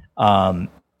battle. So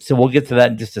we'll get to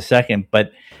that in just a second.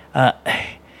 But and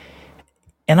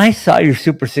I saw your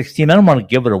Super 16. I don't want to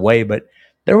give it away, but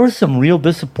there was some real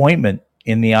disappointment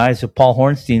in the eyes of Paul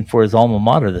Hornstein for his alma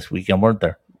mater this weekend, weren't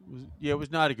there? Yeah, it was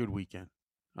not a good weekend.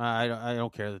 I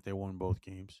don't care that they won both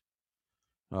games.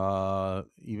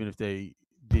 Even if they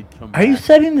did come back. Are you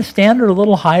setting the standard a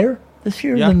little higher this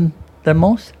year than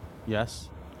most? Yes.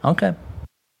 Okay.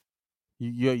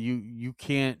 You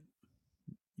can't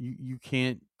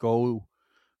go.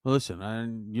 Listen,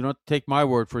 and you don't take my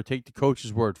word for it. Take the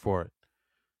coach's word for it.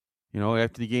 You know,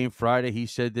 after the game Friday, he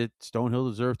said that Stonehill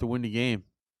deserved to win the game.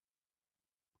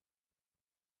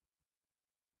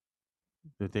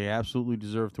 That they absolutely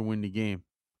deserve to win the game.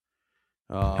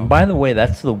 And by the way,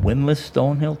 that's the winless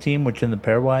Stonehill team, which in the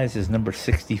pairwise is number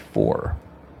 64.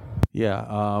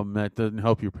 Yeah, that doesn't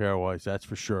help you pairwise, that's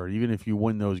for sure. Even if you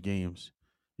win those games,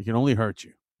 it can only hurt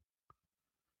you.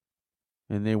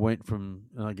 And they went from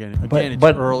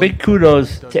but early. Big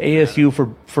kudos to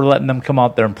ASU for letting them come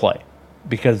out there and play,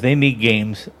 because they need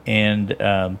games, and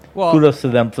kudos to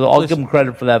them. I'll give them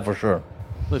credit for that for sure.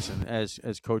 Listen, as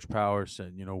Coach Powers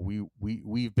said, you know,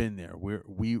 we've been there.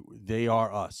 They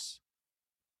are us.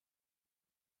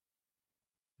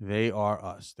 They are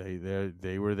us.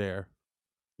 They were there.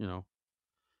 You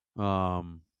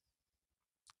know,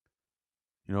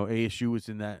 ASU was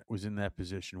in that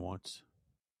position once,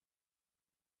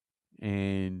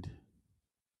 and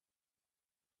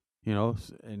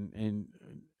and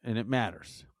it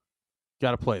matters.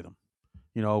 Got to play them.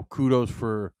 Kudos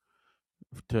for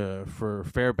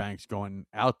Fairbanks going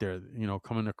out there.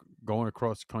 Going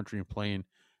across the country and playing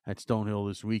at Stonehill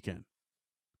this weekend.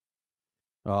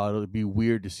 It'll be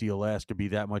weird to see Alaska be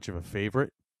that much of a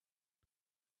favorite.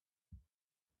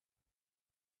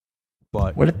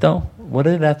 But would it though? Would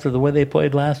it after the way they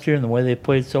played last year and the way they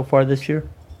played so far this year?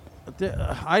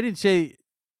 I didn't say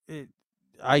it.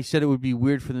 I said it would be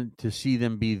weird for them to see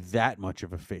them be that much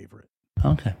of a favorite.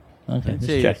 Okay. I didn't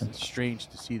say it's strange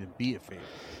to see them be a favorite.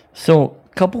 So, a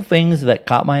couple things that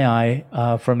caught my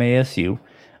eye from ASU.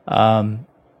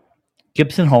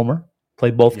 Gibson Homer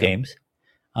played both games.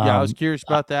 I was curious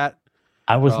about that.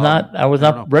 I was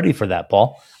not ready for that,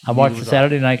 Paul. I watched the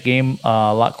Saturday night game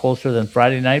a lot closer than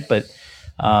Friday night, but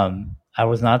I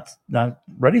was not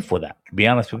ready for that, to be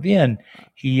honest with you. And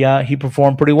he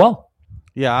performed pretty well.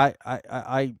 Yeah,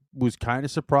 I was kind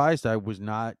of surprised. I was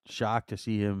not shocked to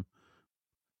see him.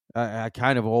 I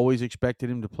kind of always expected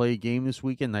him to play a game this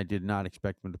weekend. I did not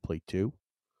expect him to play two.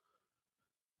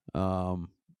 I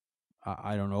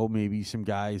don't know. Maybe some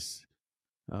guys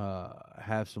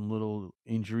have some little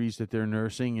injuries that they're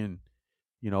nursing, and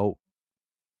it'll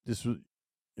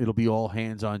be all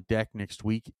hands on deck next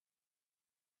week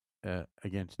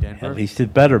against Denver. At least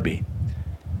it better be.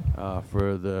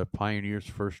 For the Pioneers'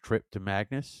 first trip to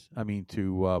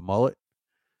Mullet.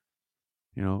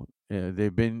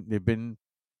 They've been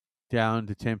down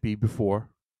to Tempe before,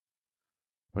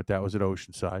 but that was at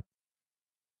Oceanside.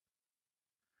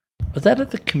 Was that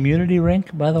at the community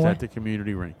rink, by the way? At the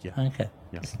community rink, yeah. Okay.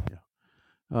 Yeah. Just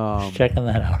checking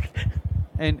that out.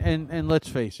 and let's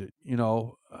face it,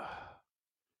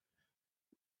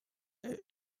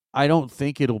 I don't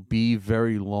think it'll be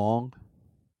very long.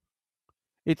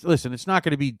 It's not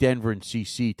going to be Denver and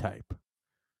CC type,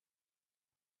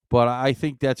 but I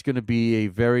think that's going to be a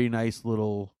very nice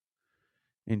little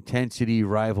intensity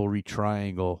rivalry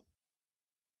triangle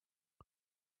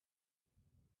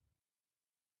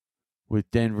with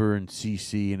Denver and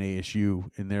CC and ASU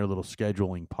in their little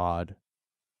scheduling pod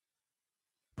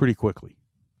pretty quickly.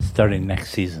 Starting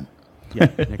next season. Yeah,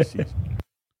 next season.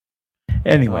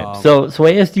 Anyway, so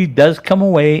ASU does come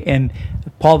away, and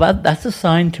Paul, that's a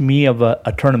sign to me of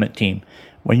a tournament team.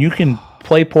 When you can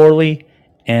play poorly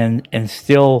and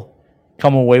still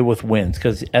come away with wins.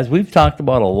 Because as we've talked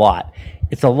about a lot,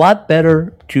 it's a lot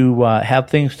better to have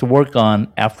things to work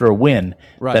on after a win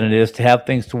than it is to have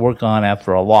things to work on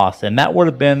after a loss. And that would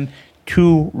have been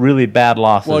two really bad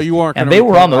losses. Well, you weren't, and they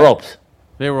were on the ropes.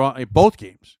 They were on both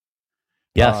games.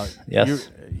 Yes, yes.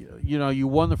 You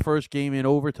won the first game in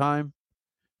overtime.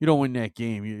 You don't win that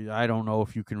game. I don't know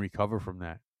if you can recover from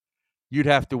that. You'd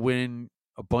have to win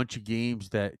a bunch of games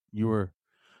that you were,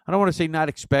 I don't want to say not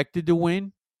expected to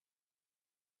win,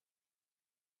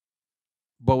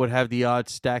 but would have the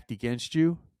odds stacked against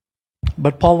you.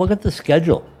 But Paul, look at the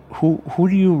schedule. Who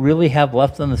do you really have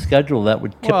left on the schedule that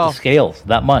would tip the scales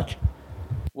that much?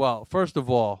 Well, first of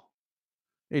all,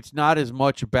 it's not as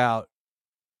much about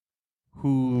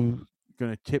who's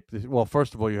going to tip this. Well,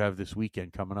 first of all, you have this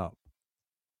weekend coming up.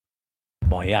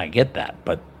 Well, yeah, I get that,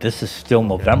 but this is still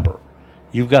November.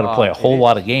 You've got to play a whole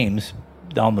lot of games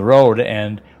down the road,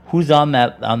 and who's on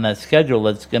that schedule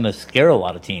that's going to scare a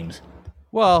lot of teams?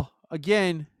 Well,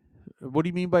 again, what do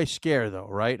you mean by scare, though,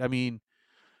 right? I mean,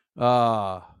 they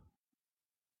got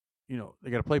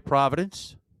to play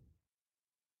Providence.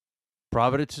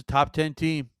 Providence is a top 10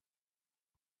 team.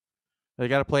 They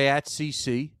got to play at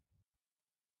CC.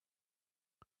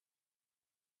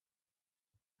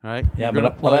 Right? Yeah,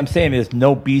 but what I'm saying is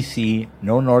no BC,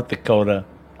 no North Dakota,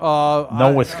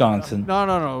 no Wisconsin.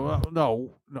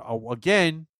 No.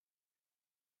 Again,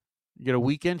 you get a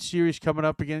weekend series coming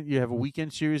up again. You have a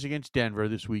weekend series against Denver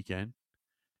this weekend.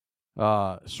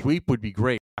 Sweep would be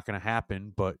great. Not going to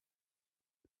happen, but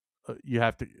you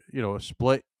have to, a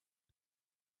split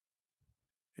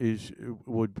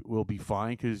will be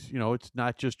fine because it's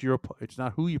not just it's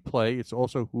not who you play, it's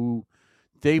also who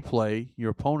they play, your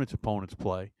opponents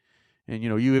play, and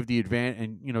you have the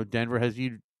advantage, and Denver has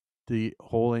the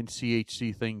whole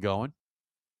NCHC thing going,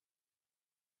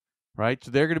 right?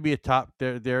 So they're going to be a top.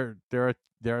 They're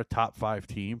a top 5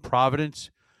 team.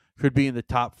 Providence could be in the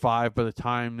top 5 by the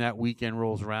time that weekend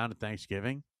rolls around at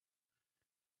Thanksgiving.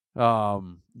 You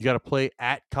got to play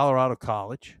at Colorado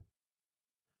College.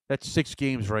 That's 6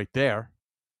 games right there.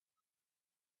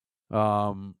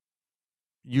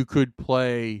 You could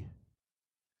play.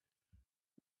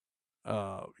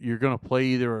 You're going to play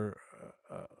either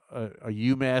a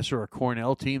UMass or a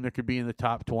Cornell team that could be in the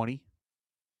top 20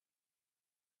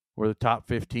 or the top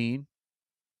 15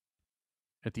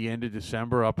 at the end of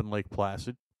December up in Lake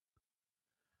Placid.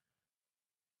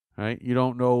 Right? You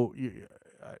don't know.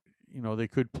 They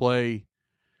could play,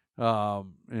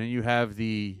 and you have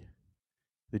the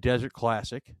Desert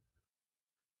Classic,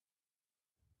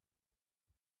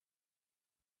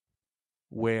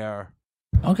 where.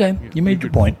 Okay, you made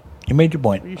your point. You made your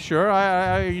point. Are you sure?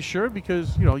 Are you sure?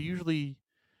 Because usually,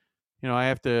 I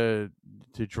have to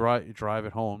drive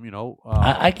it home.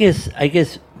 I guess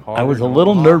I was a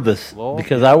little nervous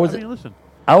because I was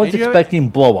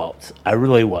expecting blowouts. I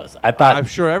really was. I thought I'm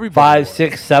sure everybody 5,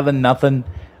 6, 7-0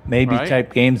 maybe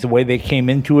type games. The way they came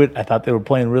into it, I thought they were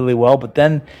playing really well. But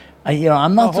then,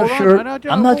 I'm not so sure.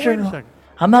 I'm not sure.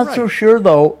 I'm not so sure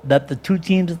though that the two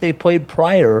teams that they played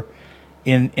prior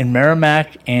in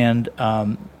Merrimack and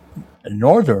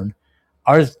Northern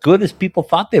are as good as people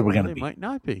thought they were going to be.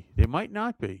 They might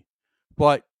not be.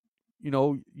 But,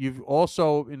 you've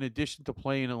also, in addition to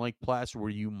playing in Lake Placid where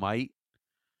you might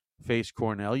face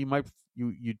Cornell, you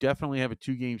definitely have a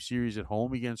 2-game series at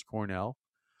home against Cornell.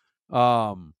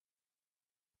 And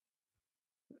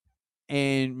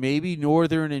maybe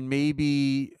Northern and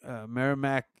maybe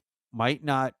Merrimack might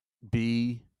not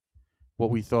be what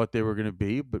we thought they were going to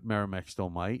be, but Merrimack still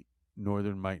might.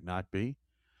 Northern might not be.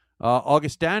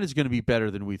 Augustana is going to be better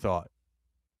than we thought.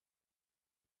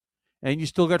 And you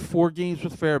still got 4 games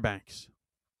with Fairbanks.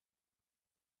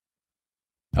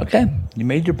 Okay, you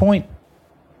made your point.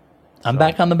 I'm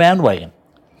back on the bandwagon.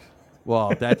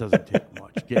 Well, that doesn't take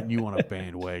much. Getting you on a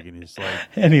bandwagon is like...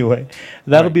 Anyway,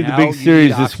 that'll be the big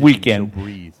series this weekend.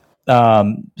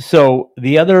 So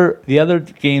the other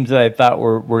games that I thought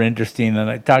were interesting,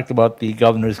 and I talked about the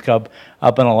Governor's Cup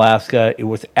up in Alaska. It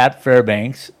was at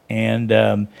Fairbanks, and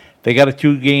they got a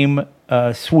 2-game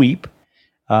sweep.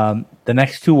 The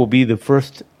next 2 will be the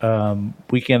first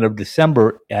weekend of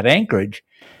December at Anchorage.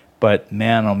 But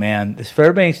man, oh man, this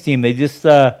Fairbanks team, they just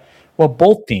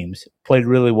both teams played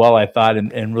really well, I thought,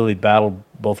 and really battled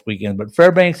both weekends. But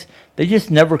Fairbanks, they just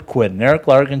never quit. An Eric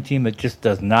Larkin team that just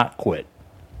does not quit.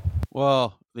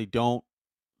 Well, they don't.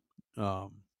 Again,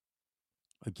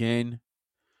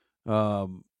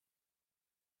 once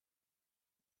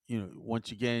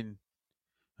again,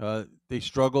 they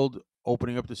struggled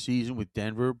opening up the season with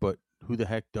Denver, but who the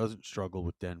heck doesn't struggle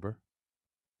with Denver?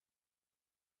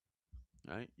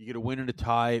 Right? You get a win and a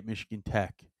tie at Michigan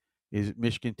Tech. Is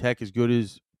Michigan Tech as good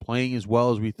as playing as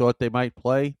well as we thought they might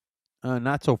play?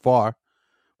 Not so far,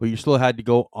 but you still had to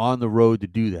go on the road to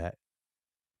do that.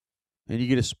 And you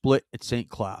get a split at St.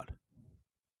 Cloud.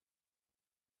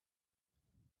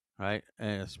 Right?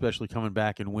 And especially coming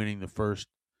back and losing the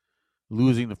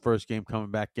first game,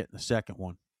 coming back, getting the second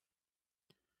one.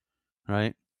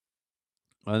 Right?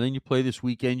 And then you play this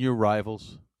weekend your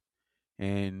rivals,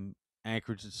 and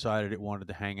Anchorage decided it wanted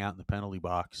to hang out in the penalty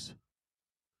box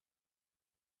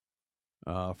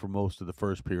for most of the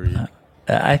first period.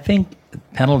 I think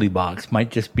penalty box might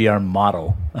just be our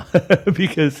motto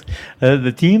because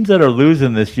the teams that are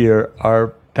losing this year are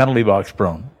penalty box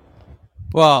prone.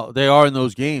 Well, they are in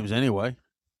those games anyway.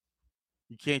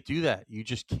 You can't do that. You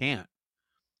just can't.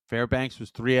 Fairbanks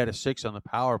was 3 out of 6 on the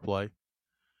power play.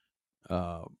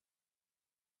 So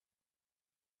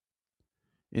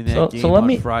let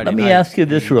me ask you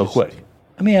this real quick.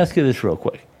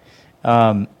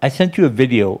 I sent you a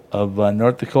video of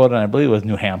North Dakota, and I believe it was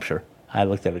New Hampshire. I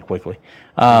looked at it quickly.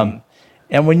 And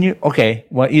when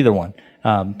either one,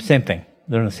 same thing.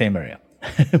 They're in the same area.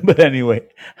 But anyway,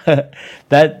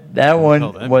 that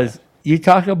one was, you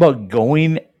talk about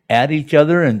going at each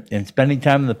other and spending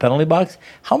time in the penalty box.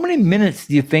 How many minutes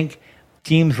do you think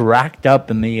teams racked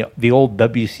up in the old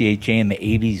WCHA in the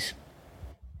 80s?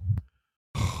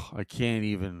 I can't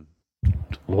even.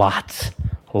 Lots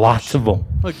of them.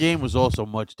 The game was also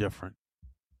much different.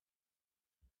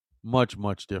 Much,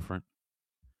 much different.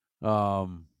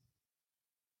 And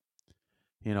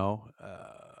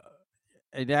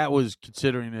that was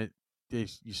considering that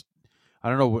I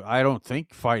don't know. I don't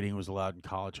think fighting was allowed in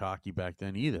college hockey back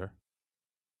then either.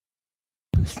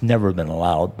 It's never been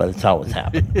allowed, but it's always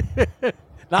happened.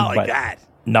 Not like that.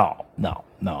 No.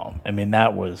 I mean,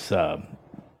 that was.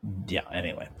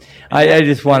 Anyway. I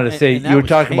just wanted to say, you were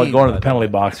talking about going to the penalty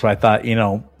box, so I thought,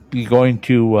 going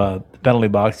to the penalty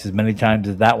box as many times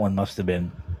as that one must have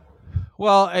been.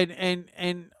 Well,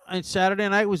 and Saturday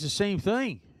night was the same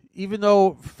thing. Even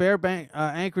though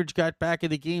Anchorage got back in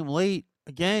the game late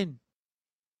again,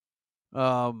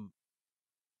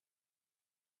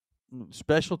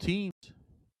 special teams.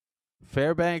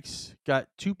 Fairbanks got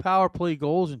 2 power play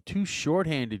goals and 2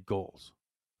 shorthanded goals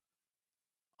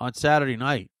on Saturday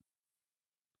night.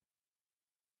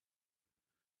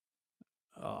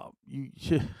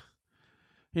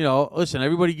 Listen,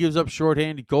 everybody gives up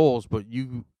shorthanded goals, but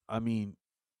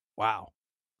wow.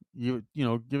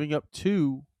 Giving up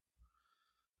 2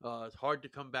 it's hard to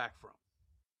come back from,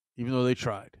 even though they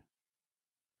tried.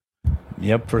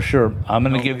 Yep, for sure. I'm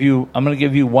gonna give you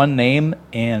one name,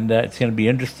 and it's gonna be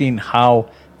interesting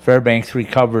how Fairbanks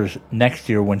recovers next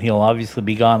year when he'll obviously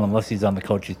be gone unless he's on the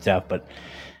coaching staff. But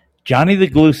Johnny the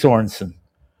Glue Sorensen,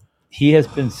 he has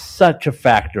been such a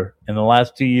factor in the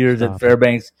last 2 years at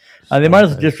Fairbanks. They might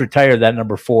as well just retire that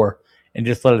number 4 and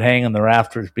just let it hang in the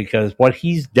rafters, because what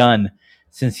he's done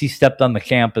since he stepped on the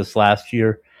campus last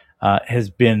year has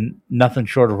been nothing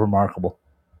short of remarkable.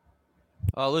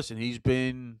 Listen, he's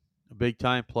been a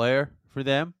big-time player for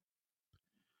them.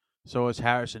 So is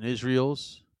Harrison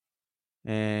Israels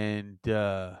and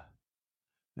Anton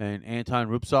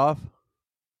Rupsov.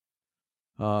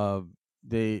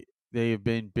 They have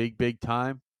been big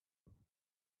time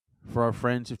for our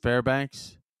friends at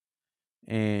Fairbanks,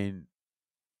 and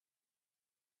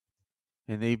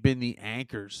they've been the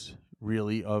anchors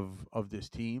really of this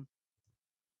team.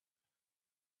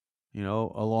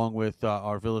 Along with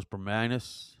Arvilas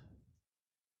Bramanis,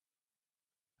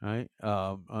 right,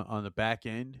 on the back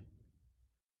end.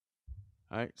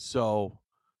 All right, so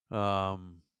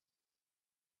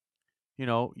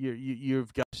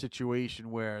you've got a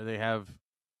situation where they have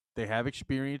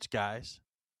experienced guys.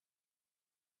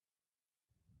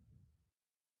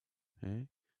 Okay.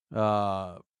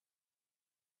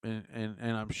 And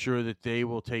I'm sure that they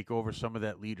will take over some of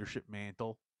that leadership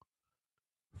mantle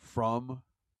from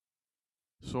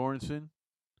Sorensen.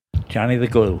 Johnny the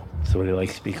Glue. That's what he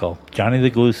likes to be called. Johnny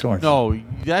the Glue Sorensen. No,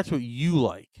 that's what you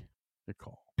like to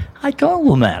call. I told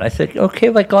him that. I said, okay,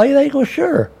 if I call you that, he goes,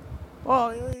 sure.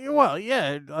 Well,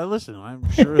 yeah. Listen, I'm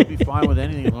sure he'll be fine with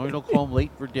anything as long as you don't call him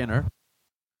late for dinner.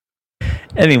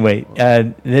 Anyway,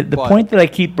 the point that I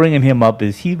keep bringing him up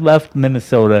is he left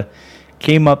Minnesota,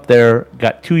 came up there,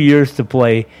 got 2 years to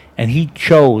play, and he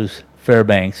chose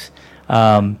Fairbanks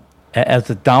as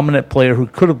a dominant player who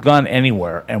could have gone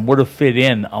anywhere and would have fit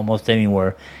in almost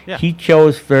anywhere. Yeah. He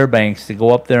chose Fairbanks to go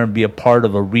up there and be a part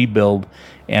of a rebuild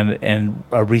and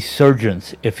a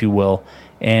resurgence, if you will.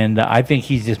 And I think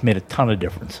he's just made a ton of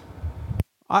difference.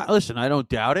 Listen, I don't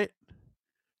doubt it.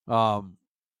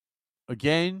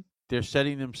 Again, they're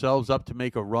setting themselves up to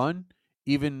make a run,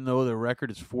 even though their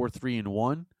record is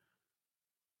 4-3-1.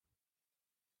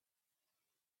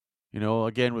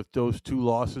 Again, with those 2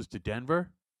 losses to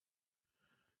Denver,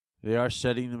 they are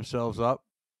setting themselves up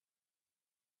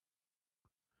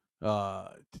to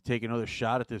take another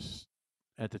shot at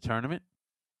the tournament.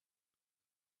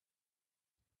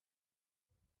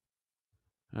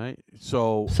 All right.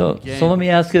 So let me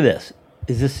ask you this: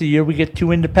 is this the year we get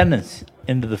 2 independents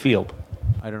into the field?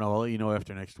 I don't know. I'll let you know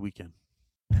after next weekend.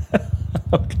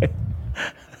 Okay.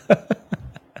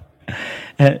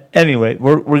 Anyway,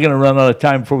 we're going to run out of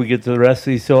time before we get to the rest of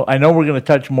these. So I know we're going to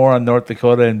touch more on North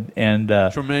Dakota and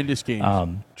tremendous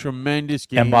games. Tremendous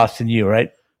games. And Boston U,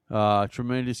 right?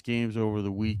 Tremendous games over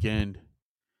the weekend.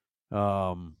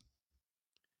 I'll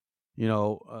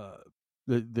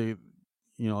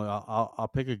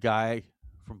pick a guy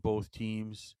from both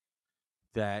teams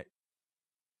that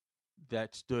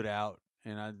stood out,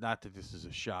 and not that this is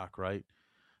a shock, right?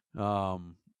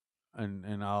 And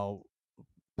I'll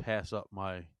pass up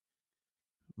my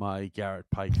Garrett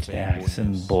Pike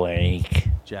Jackson Blake.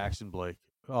 Jackson Blake.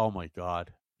 Oh my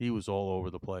God, he was all over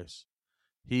the place.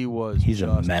 He's just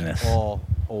a menace, all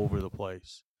over the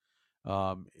place.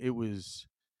 It was,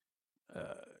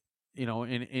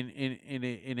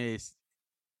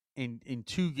 in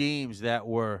 2 games that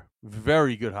were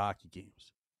very good hockey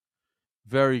games.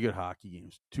 Very good hockey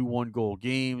games. 2 1-goal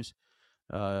games.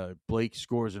 Blake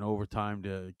scores in overtime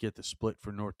to get the split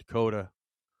for North Dakota.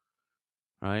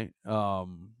 Right?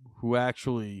 Who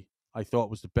actually I thought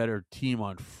was the better team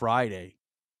on Friday.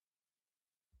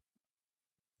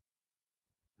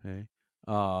 Okay.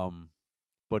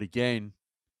 But again,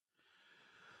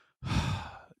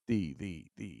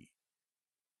 the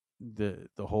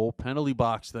whole penalty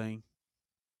box thing.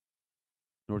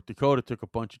 North Dakota took a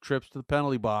bunch of trips to the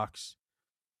penalty box.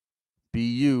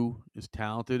 BU, as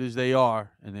talented as they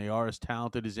are, and they are as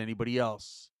talented as anybody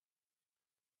else,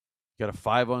 got a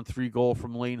 5-on-3 goal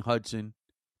from Lane Hudson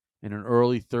and an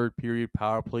early third period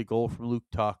power play goal from Luke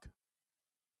Tuck.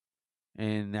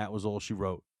 And that was all she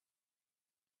wrote.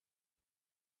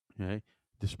 Okay,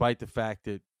 despite the fact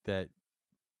that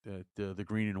the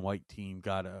green and white team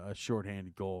got a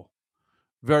shorthanded goal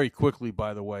very quickly,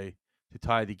 by the way, to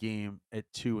tie the game at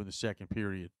 2 in the second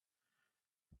period.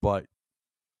 But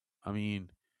I mean,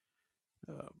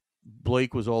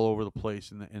 Blake was all over the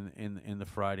place in the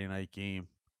Friday night game,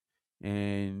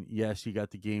 and yes, he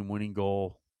got the game-winning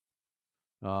goal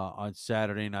on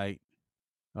Saturday night.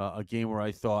 A game where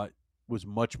I thought was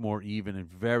much more even and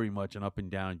very much an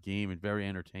up-and-down game and very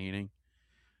entertaining.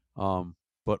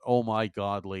 But oh my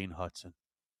God, Lane Hudson.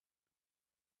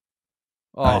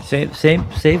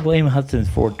 Save Lane Hudson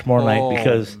for tomorrow night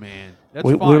because man. That's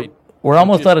we're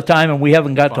almost out of time and we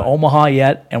haven't got to Omaha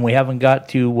yet, and we haven't got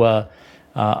to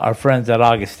our friends at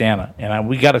Augustana, and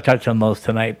we got to touch on those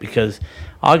tonight because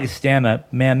Augustana,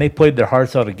 man, they played their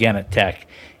hearts out again at Tech.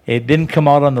 It didn't come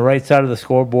out on the right side of the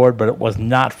scoreboard, but it was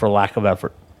not for lack of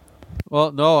effort.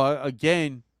 Well, no,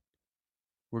 again,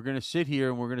 we're going to sit here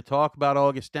and we're going to talk about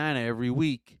Augustana every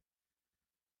week,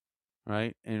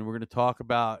 right? And we're going to talk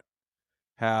about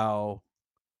how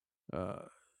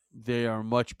they are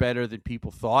much better than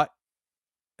people thought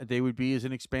they would be as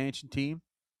an expansion team.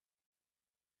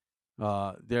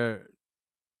 They're,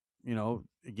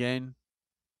 again,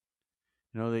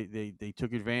 they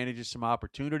took advantage of some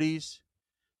opportunities.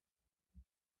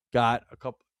 Got a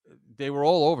couple. They were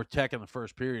all over Tech in the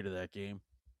first period of that game,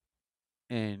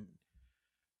 and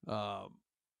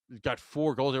got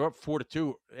 4 goals. They were up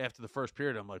 4-2 after the first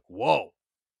period. I'm like, whoa.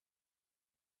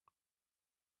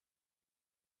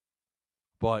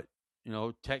 But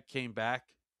Tech came back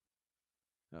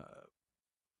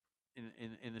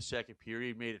in the second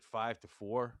period, made it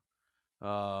 5-4.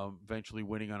 Eventually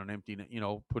winning on an empty net,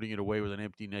 putting it away with an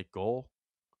empty net goal.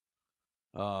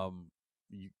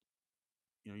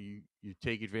 You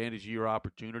take advantage of your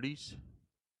opportunities.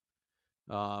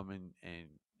 And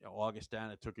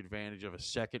Augustana took advantage of a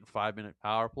second 5-minute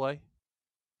power play.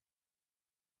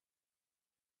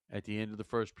 At the end of the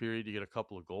first period, you get a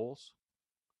couple of goals.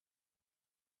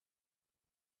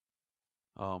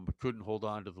 But couldn't hold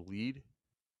on to the lead.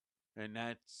 And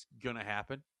that's going to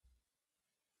happen.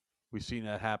 We've seen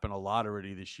that happen a lot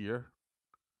already this year.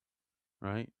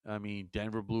 Right? I mean,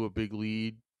 Denver blew a big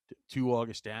lead to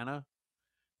Augustana.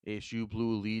 ASU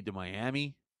blew a lead to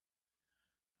Miami.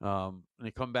 And they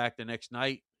come back the next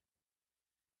night.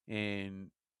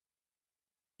 And,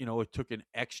 it took an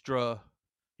extra,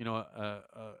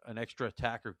 an extra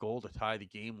attacker goal to tie the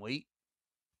game late.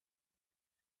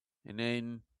 And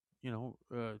then,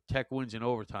 Tech wins in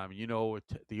overtime. And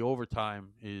the overtime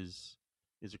is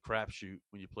a crapshoot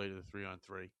when you play to the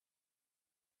 3-on-3.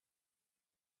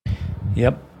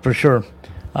 Yep, for sure.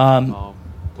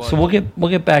 So we'll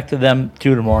get back to them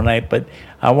too tomorrow night. But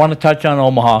I want to touch on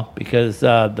Omaha because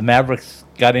the Mavericks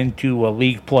got into a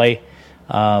league play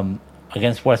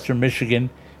against Western Michigan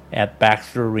at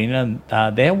Baxter Arena. And,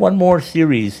 they have one more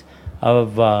series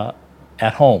of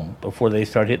at home before they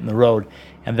start hitting the road.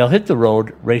 And they'll hit the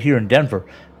road right here in Denver.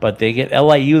 But they get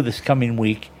LIU this coming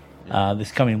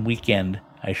weekend,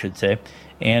 I should say.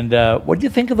 And what do you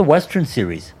think of the Western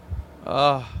series?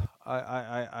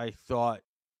 I thought,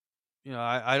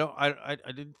 I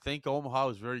didn't think Omaha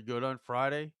was very good on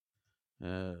Friday.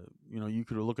 You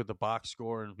could look at the box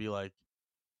score and be like,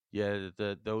 yeah,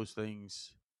 those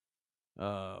things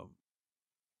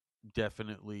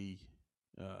definitely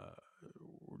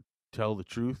tell the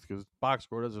truth because box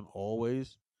score doesn't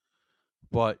always.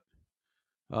 But,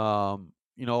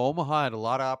 Omaha had a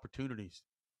lot of opportunities,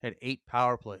 had 8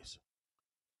 power plays.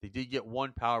 They did get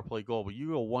 1 power play goal, but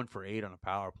you go 1 for 8 on a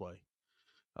power play.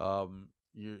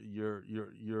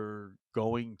 You're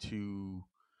going to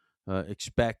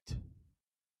expect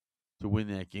to win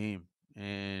that game,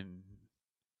 and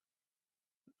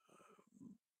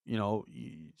you're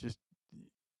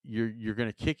going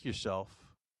to kick yourself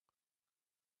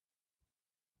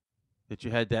that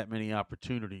you had that many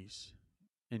opportunities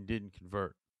and didn't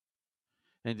convert.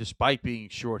 And despite being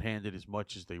shorthanded as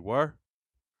much as they were,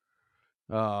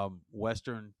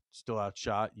 Western still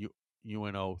outshot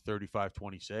UNO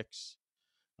 35-26,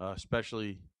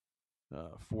 especially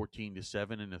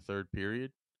 14-7 in the third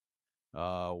period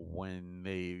when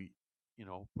they,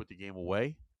 put the game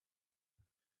away.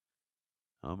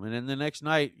 And then the next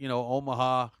night,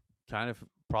 Omaha kind of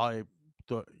probably,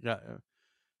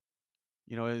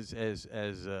 as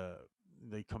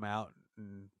they come out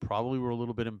and probably were a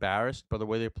little bit embarrassed by the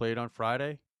way they played on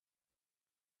Friday.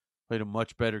 Played a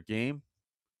much better game.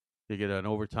 They get an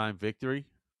overtime victory.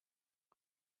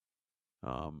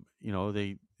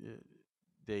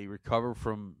 They recover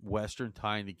from Western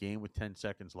tying the game with 10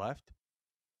 seconds left.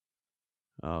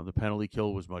 The penalty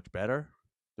kill was much better.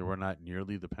 There were not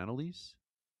nearly the penalties.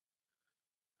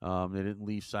 They didn't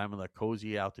leave Simon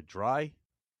Latkozy out to dry.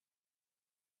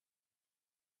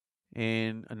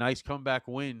 And a nice comeback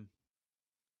win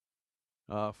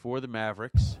for the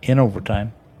Mavericks. In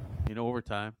overtime.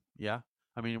 Yeah.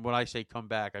 I mean, when I say come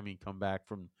back, I mean come back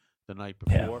from the night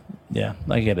before. Yeah,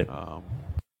 I get it.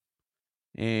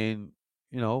 And,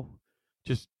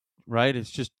 just, right,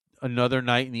 it's just another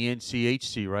night in the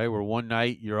NCHC, right, where one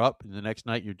night you're up and the next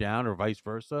night you're down, or vice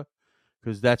versa,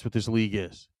 because that's what this league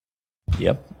is.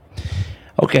 Yep.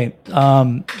 Okay.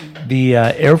 The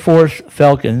Air Force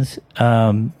Falcons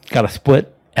got a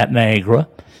split at Niagara.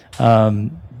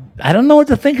 I don't know what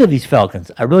to think of these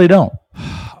Falcons. I really don't.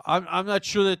 I'm not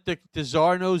sure that the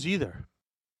Czar knows either.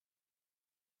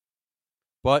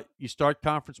 But you start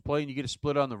conference play and you get a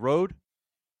split on the road.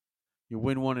 You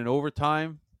win one in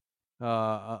overtime.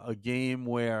 A game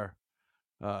where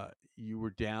you were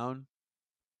down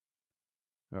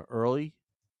early.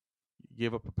 You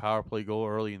gave up a power play goal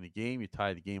early in the game. You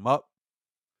tie the game up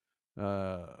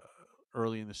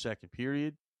early in the second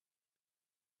period.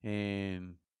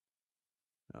 And,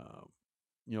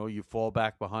 you fall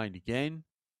back behind again.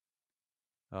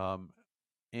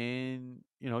 And,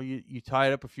 you tie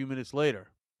it up a few minutes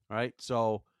later, right?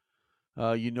 So,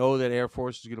 that Air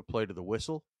Force is going to play to the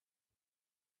whistle.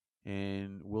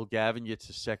 And Will Gavin gets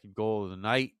the second goal of the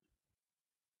night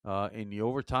in the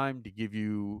overtime to give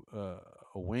you a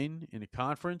win in the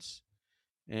conference.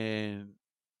 And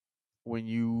when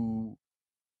you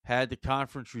had the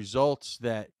conference results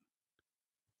that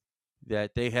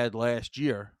they had last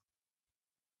year,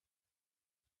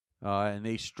 and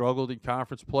they struggled in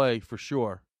conference play for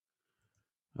sure,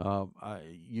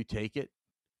 you take it.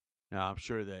 Now, I'm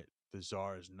sure that the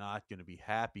Czar is not going to be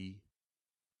happy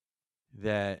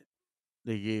that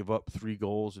they gave up 3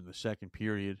 goals in the second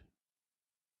period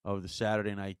of the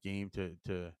Saturday night game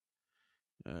to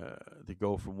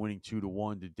go from winning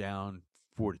 2-1 to down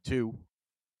 4-2.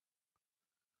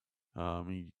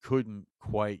 He couldn't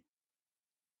quite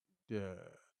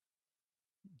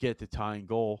get the tying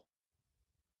goal.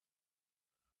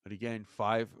 But again,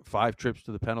 five trips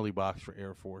to the penalty box for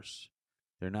Air Force.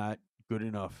 They're not good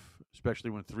enough, especially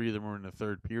when 3 of them are in the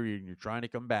third period and you're trying to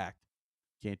come back.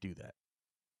 Can't do that.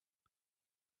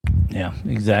 Yeah,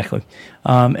 exactly.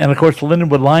 And, of course, the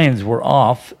Lindenwood Lions were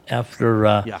off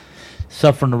after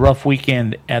suffering a rough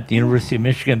weekend at the University of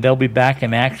Michigan. They'll be back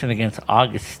in action against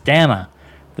Augustana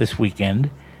this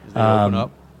weekend. They open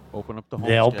up the home.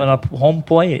 They open up home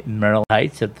play in Maryland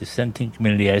Heights at the Centene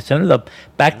Community Ice Center. The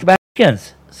back-to-back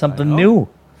weekends, something new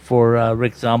for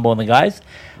Rick Zombo and the guys.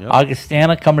 Yep.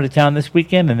 Augustana coming to town this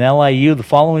weekend and LIU the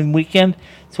following weekend.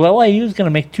 So LIU is going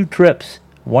to make 2 trips,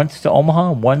 once to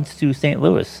Omaha and once to St.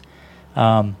 Louis.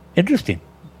 Interesting.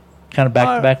 Kind of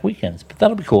back-to-back weekends, but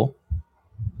that'll be cool.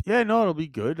 Yeah, no, it'll be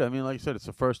good. I mean, like I said, it's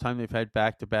the first time they've had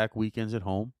back-to-back weekends at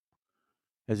home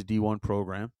as a D1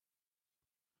 program.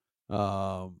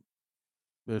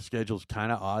 Their schedule's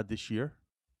kind of odd this year.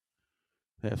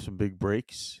 They have some big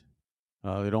breaks.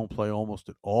 They don't play almost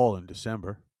at all in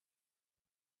December.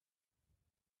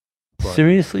 But,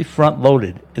 seriously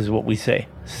front-loaded is what we say.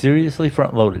 Seriously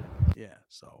front-loaded. Yeah,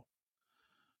 so.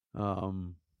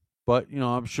 But,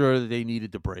 I'm sure that they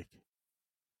needed the break.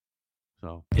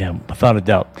 So. Yeah, without a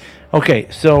doubt. Okay,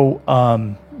 so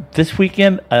this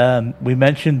weekend, we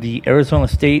mentioned the Arizona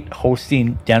State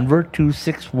hosting Denver, 2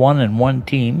 6-1-1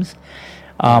 teams.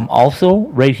 Also,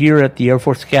 right here at the Air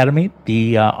Force Academy,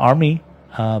 the Army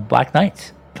Black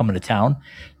Knights coming to town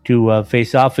to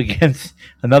face off against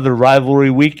another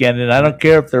rivalry weekend. And I don't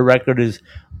care if their record is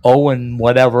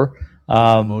 0-whatever.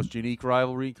 The most unique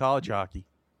rivalry in college hockey.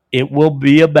 It will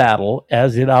be a battle,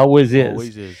 as it always is.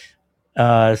 Always is.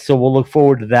 So we'll look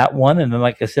forward to that one. And then,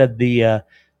 like I said, the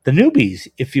newbies,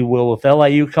 if you will, with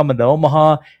LIU coming to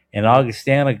Omaha and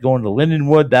Augustana going to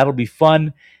Lindenwood, that'll be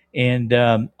fun. And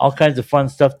all kinds of fun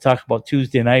stuff to talk about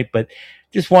Tuesday night. But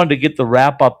just wanted to get the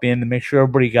wrap-up in to make sure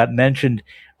everybody got mentioned.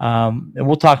 And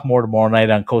we'll talk more tomorrow night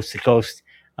on Coast to Coast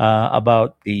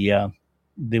about the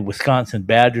Wisconsin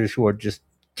Badgers, who are just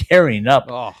tearing up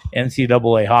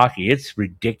NCAA hockey. It's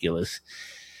ridiculous.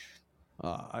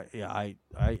 I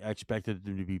expected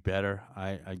them to be better.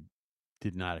 I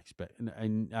did not expect.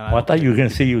 I thought you were going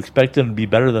to say you expected them to be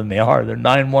better than they are. They're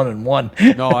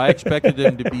 9-1-1. No, I expected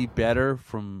them to be better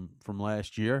from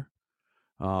last year,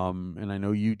 and I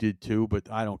know you did too. But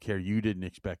I don't care. You didn't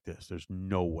expect this. There's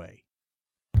no way.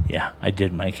 Yeah, I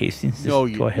did, Mike Hastings. No,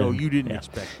 you didn't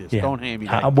expect this. Yeah. Don't hand me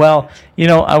that. Well,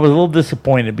 I was a little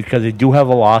disappointed because they do have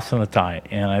a loss and a tie,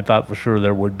 and I thought for sure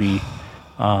there would be.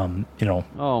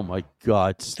 Oh my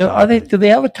God! Do they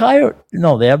have a tie? Or,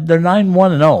 no, they're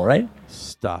 9-1-0, right?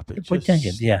 Stop it!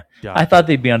 I thought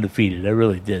they'd be undefeated. I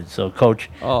really did. So, Coach,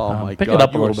 my pick God, it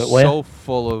up a little bit. So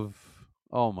full of.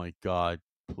 Oh my God!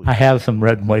 Please. I have some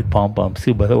red and white pom poms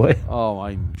too, by the way. Oh,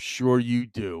 I'm sure you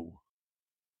do.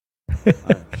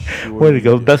 Sure Way to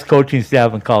go. did. Best coaching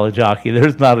staff in college hockey.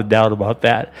 There's not a doubt about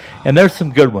that. And there's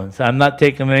some good ones. I'm not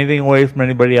taking anything away from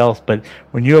anybody else, but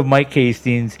when you have Mike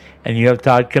Hastings and you have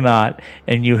Todd Connaught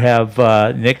and you have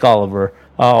Nick Oliver,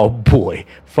 oh boy,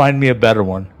 find me a better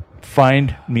one.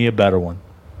 Find me a better one.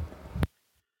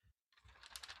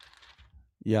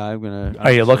 Yeah, I'm gonna.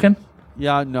 Are you looking?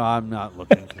 Yeah, no, I'm not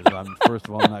looking because I'm first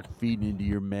of all I'm not feeding into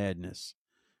your madness.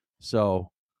 So,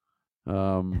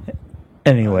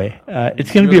 anyway,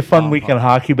 it's going to be a fun weekend of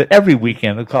hockey, but every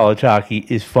weekend of college hockey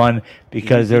is fun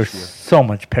because there's so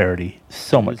much parity,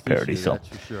 so much parity. So, that's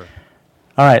for sure.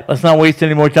 all right, let's not waste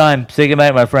any more time. Say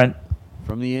goodnight, my friend.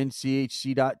 From the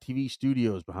NCHC.TV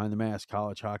studios behind the mask,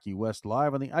 College Hockey West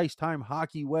live on the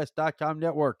IcetimeHockeyWest.com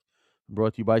network.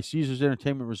 Brought to you by Caesars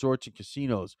Entertainment Resorts and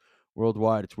Casinos.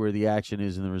 Worldwide, it's where the action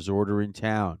is in the resort or in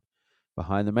town.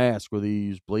 Behind the mask, whether you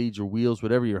use blades or wheels,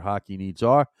 whatever your hockey needs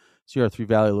are, see our Three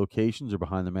Valley locations or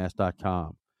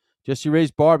behindthemask.com. Jesse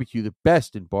Ray's Barbecue, the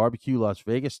best in barbecue Las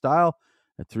Vegas style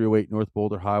at 308 North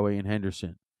Boulder Highway in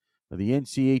Henderson. For the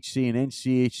NCHC and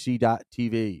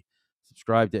NCHC.TV.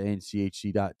 Subscribe to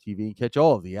NCHC.TV and catch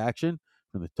all of the action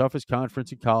from the toughest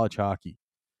conference in college hockey.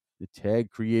 The Tag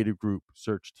Creative Group.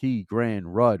 Search T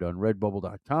Grand Rudd on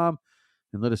Redbubble.com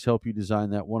and let us help you design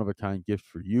that one-of-a-kind gift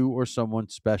for you or someone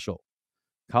special.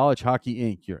 College Hockey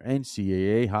Inc., your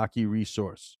NCAA hockey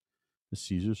resource. The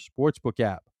Caesars Sportsbook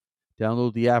app.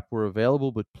 Download the app where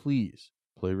available, but please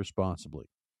play responsibly.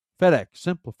 FedEx.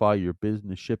 Simplify your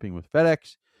business shipping with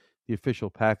FedEx, the official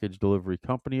package delivery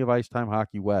company of Icetime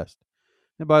Hockey West.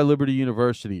 And by Liberty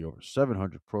University, over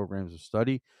 700 programs of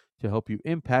study to help you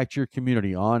impact your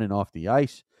community on and off the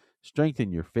ice.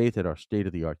 Strengthen your faith at our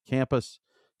state-of-the-art campus.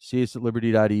 See us at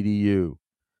liberty.edu.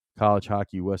 College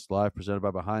Hockey West Live, presented by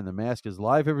Behind the Mask, is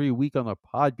live every week on the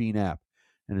Podbean app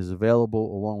and is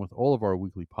available along with all of our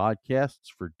weekly podcasts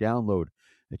for download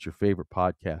at your favorite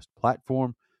podcast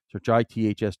platform. Search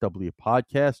ITHSW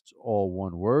Podcasts, all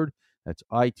one word. That's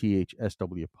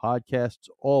ITHSW Podcasts,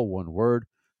 all one word.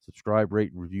 Subscribe,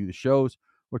 rate, and review the shows,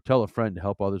 or tell a friend to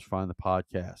help others find the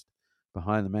podcast.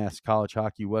 Behind the Mask, College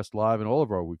Hockey West Live, and all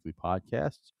of our weekly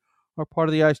podcasts are part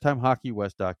of the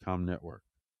IcetimeHockeyWest.com network.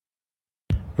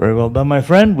 Very well done, my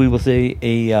friend. We will say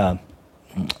a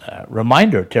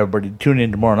reminder to everybody to tune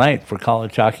in tomorrow night for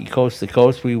College Hockey Coast to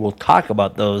Coast. We will talk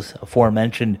about those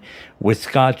aforementioned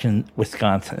Wisconsin,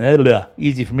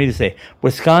 easy for me to say,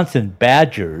 Wisconsin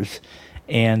Badgers,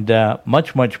 and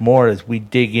much, much more as we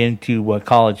dig into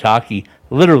college hockey,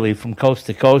 literally from coast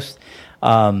to coast.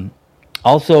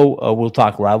 Also, we'll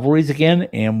talk rivalries again,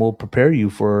 and we'll prepare you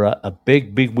for a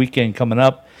big, big weekend coming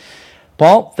up.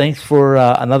 Paul, thanks for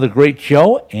another great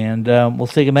show, and we'll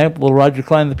say goodnight with little Roger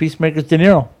Klein, the Peacemakers De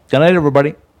Niro. Good night,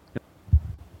 everybody.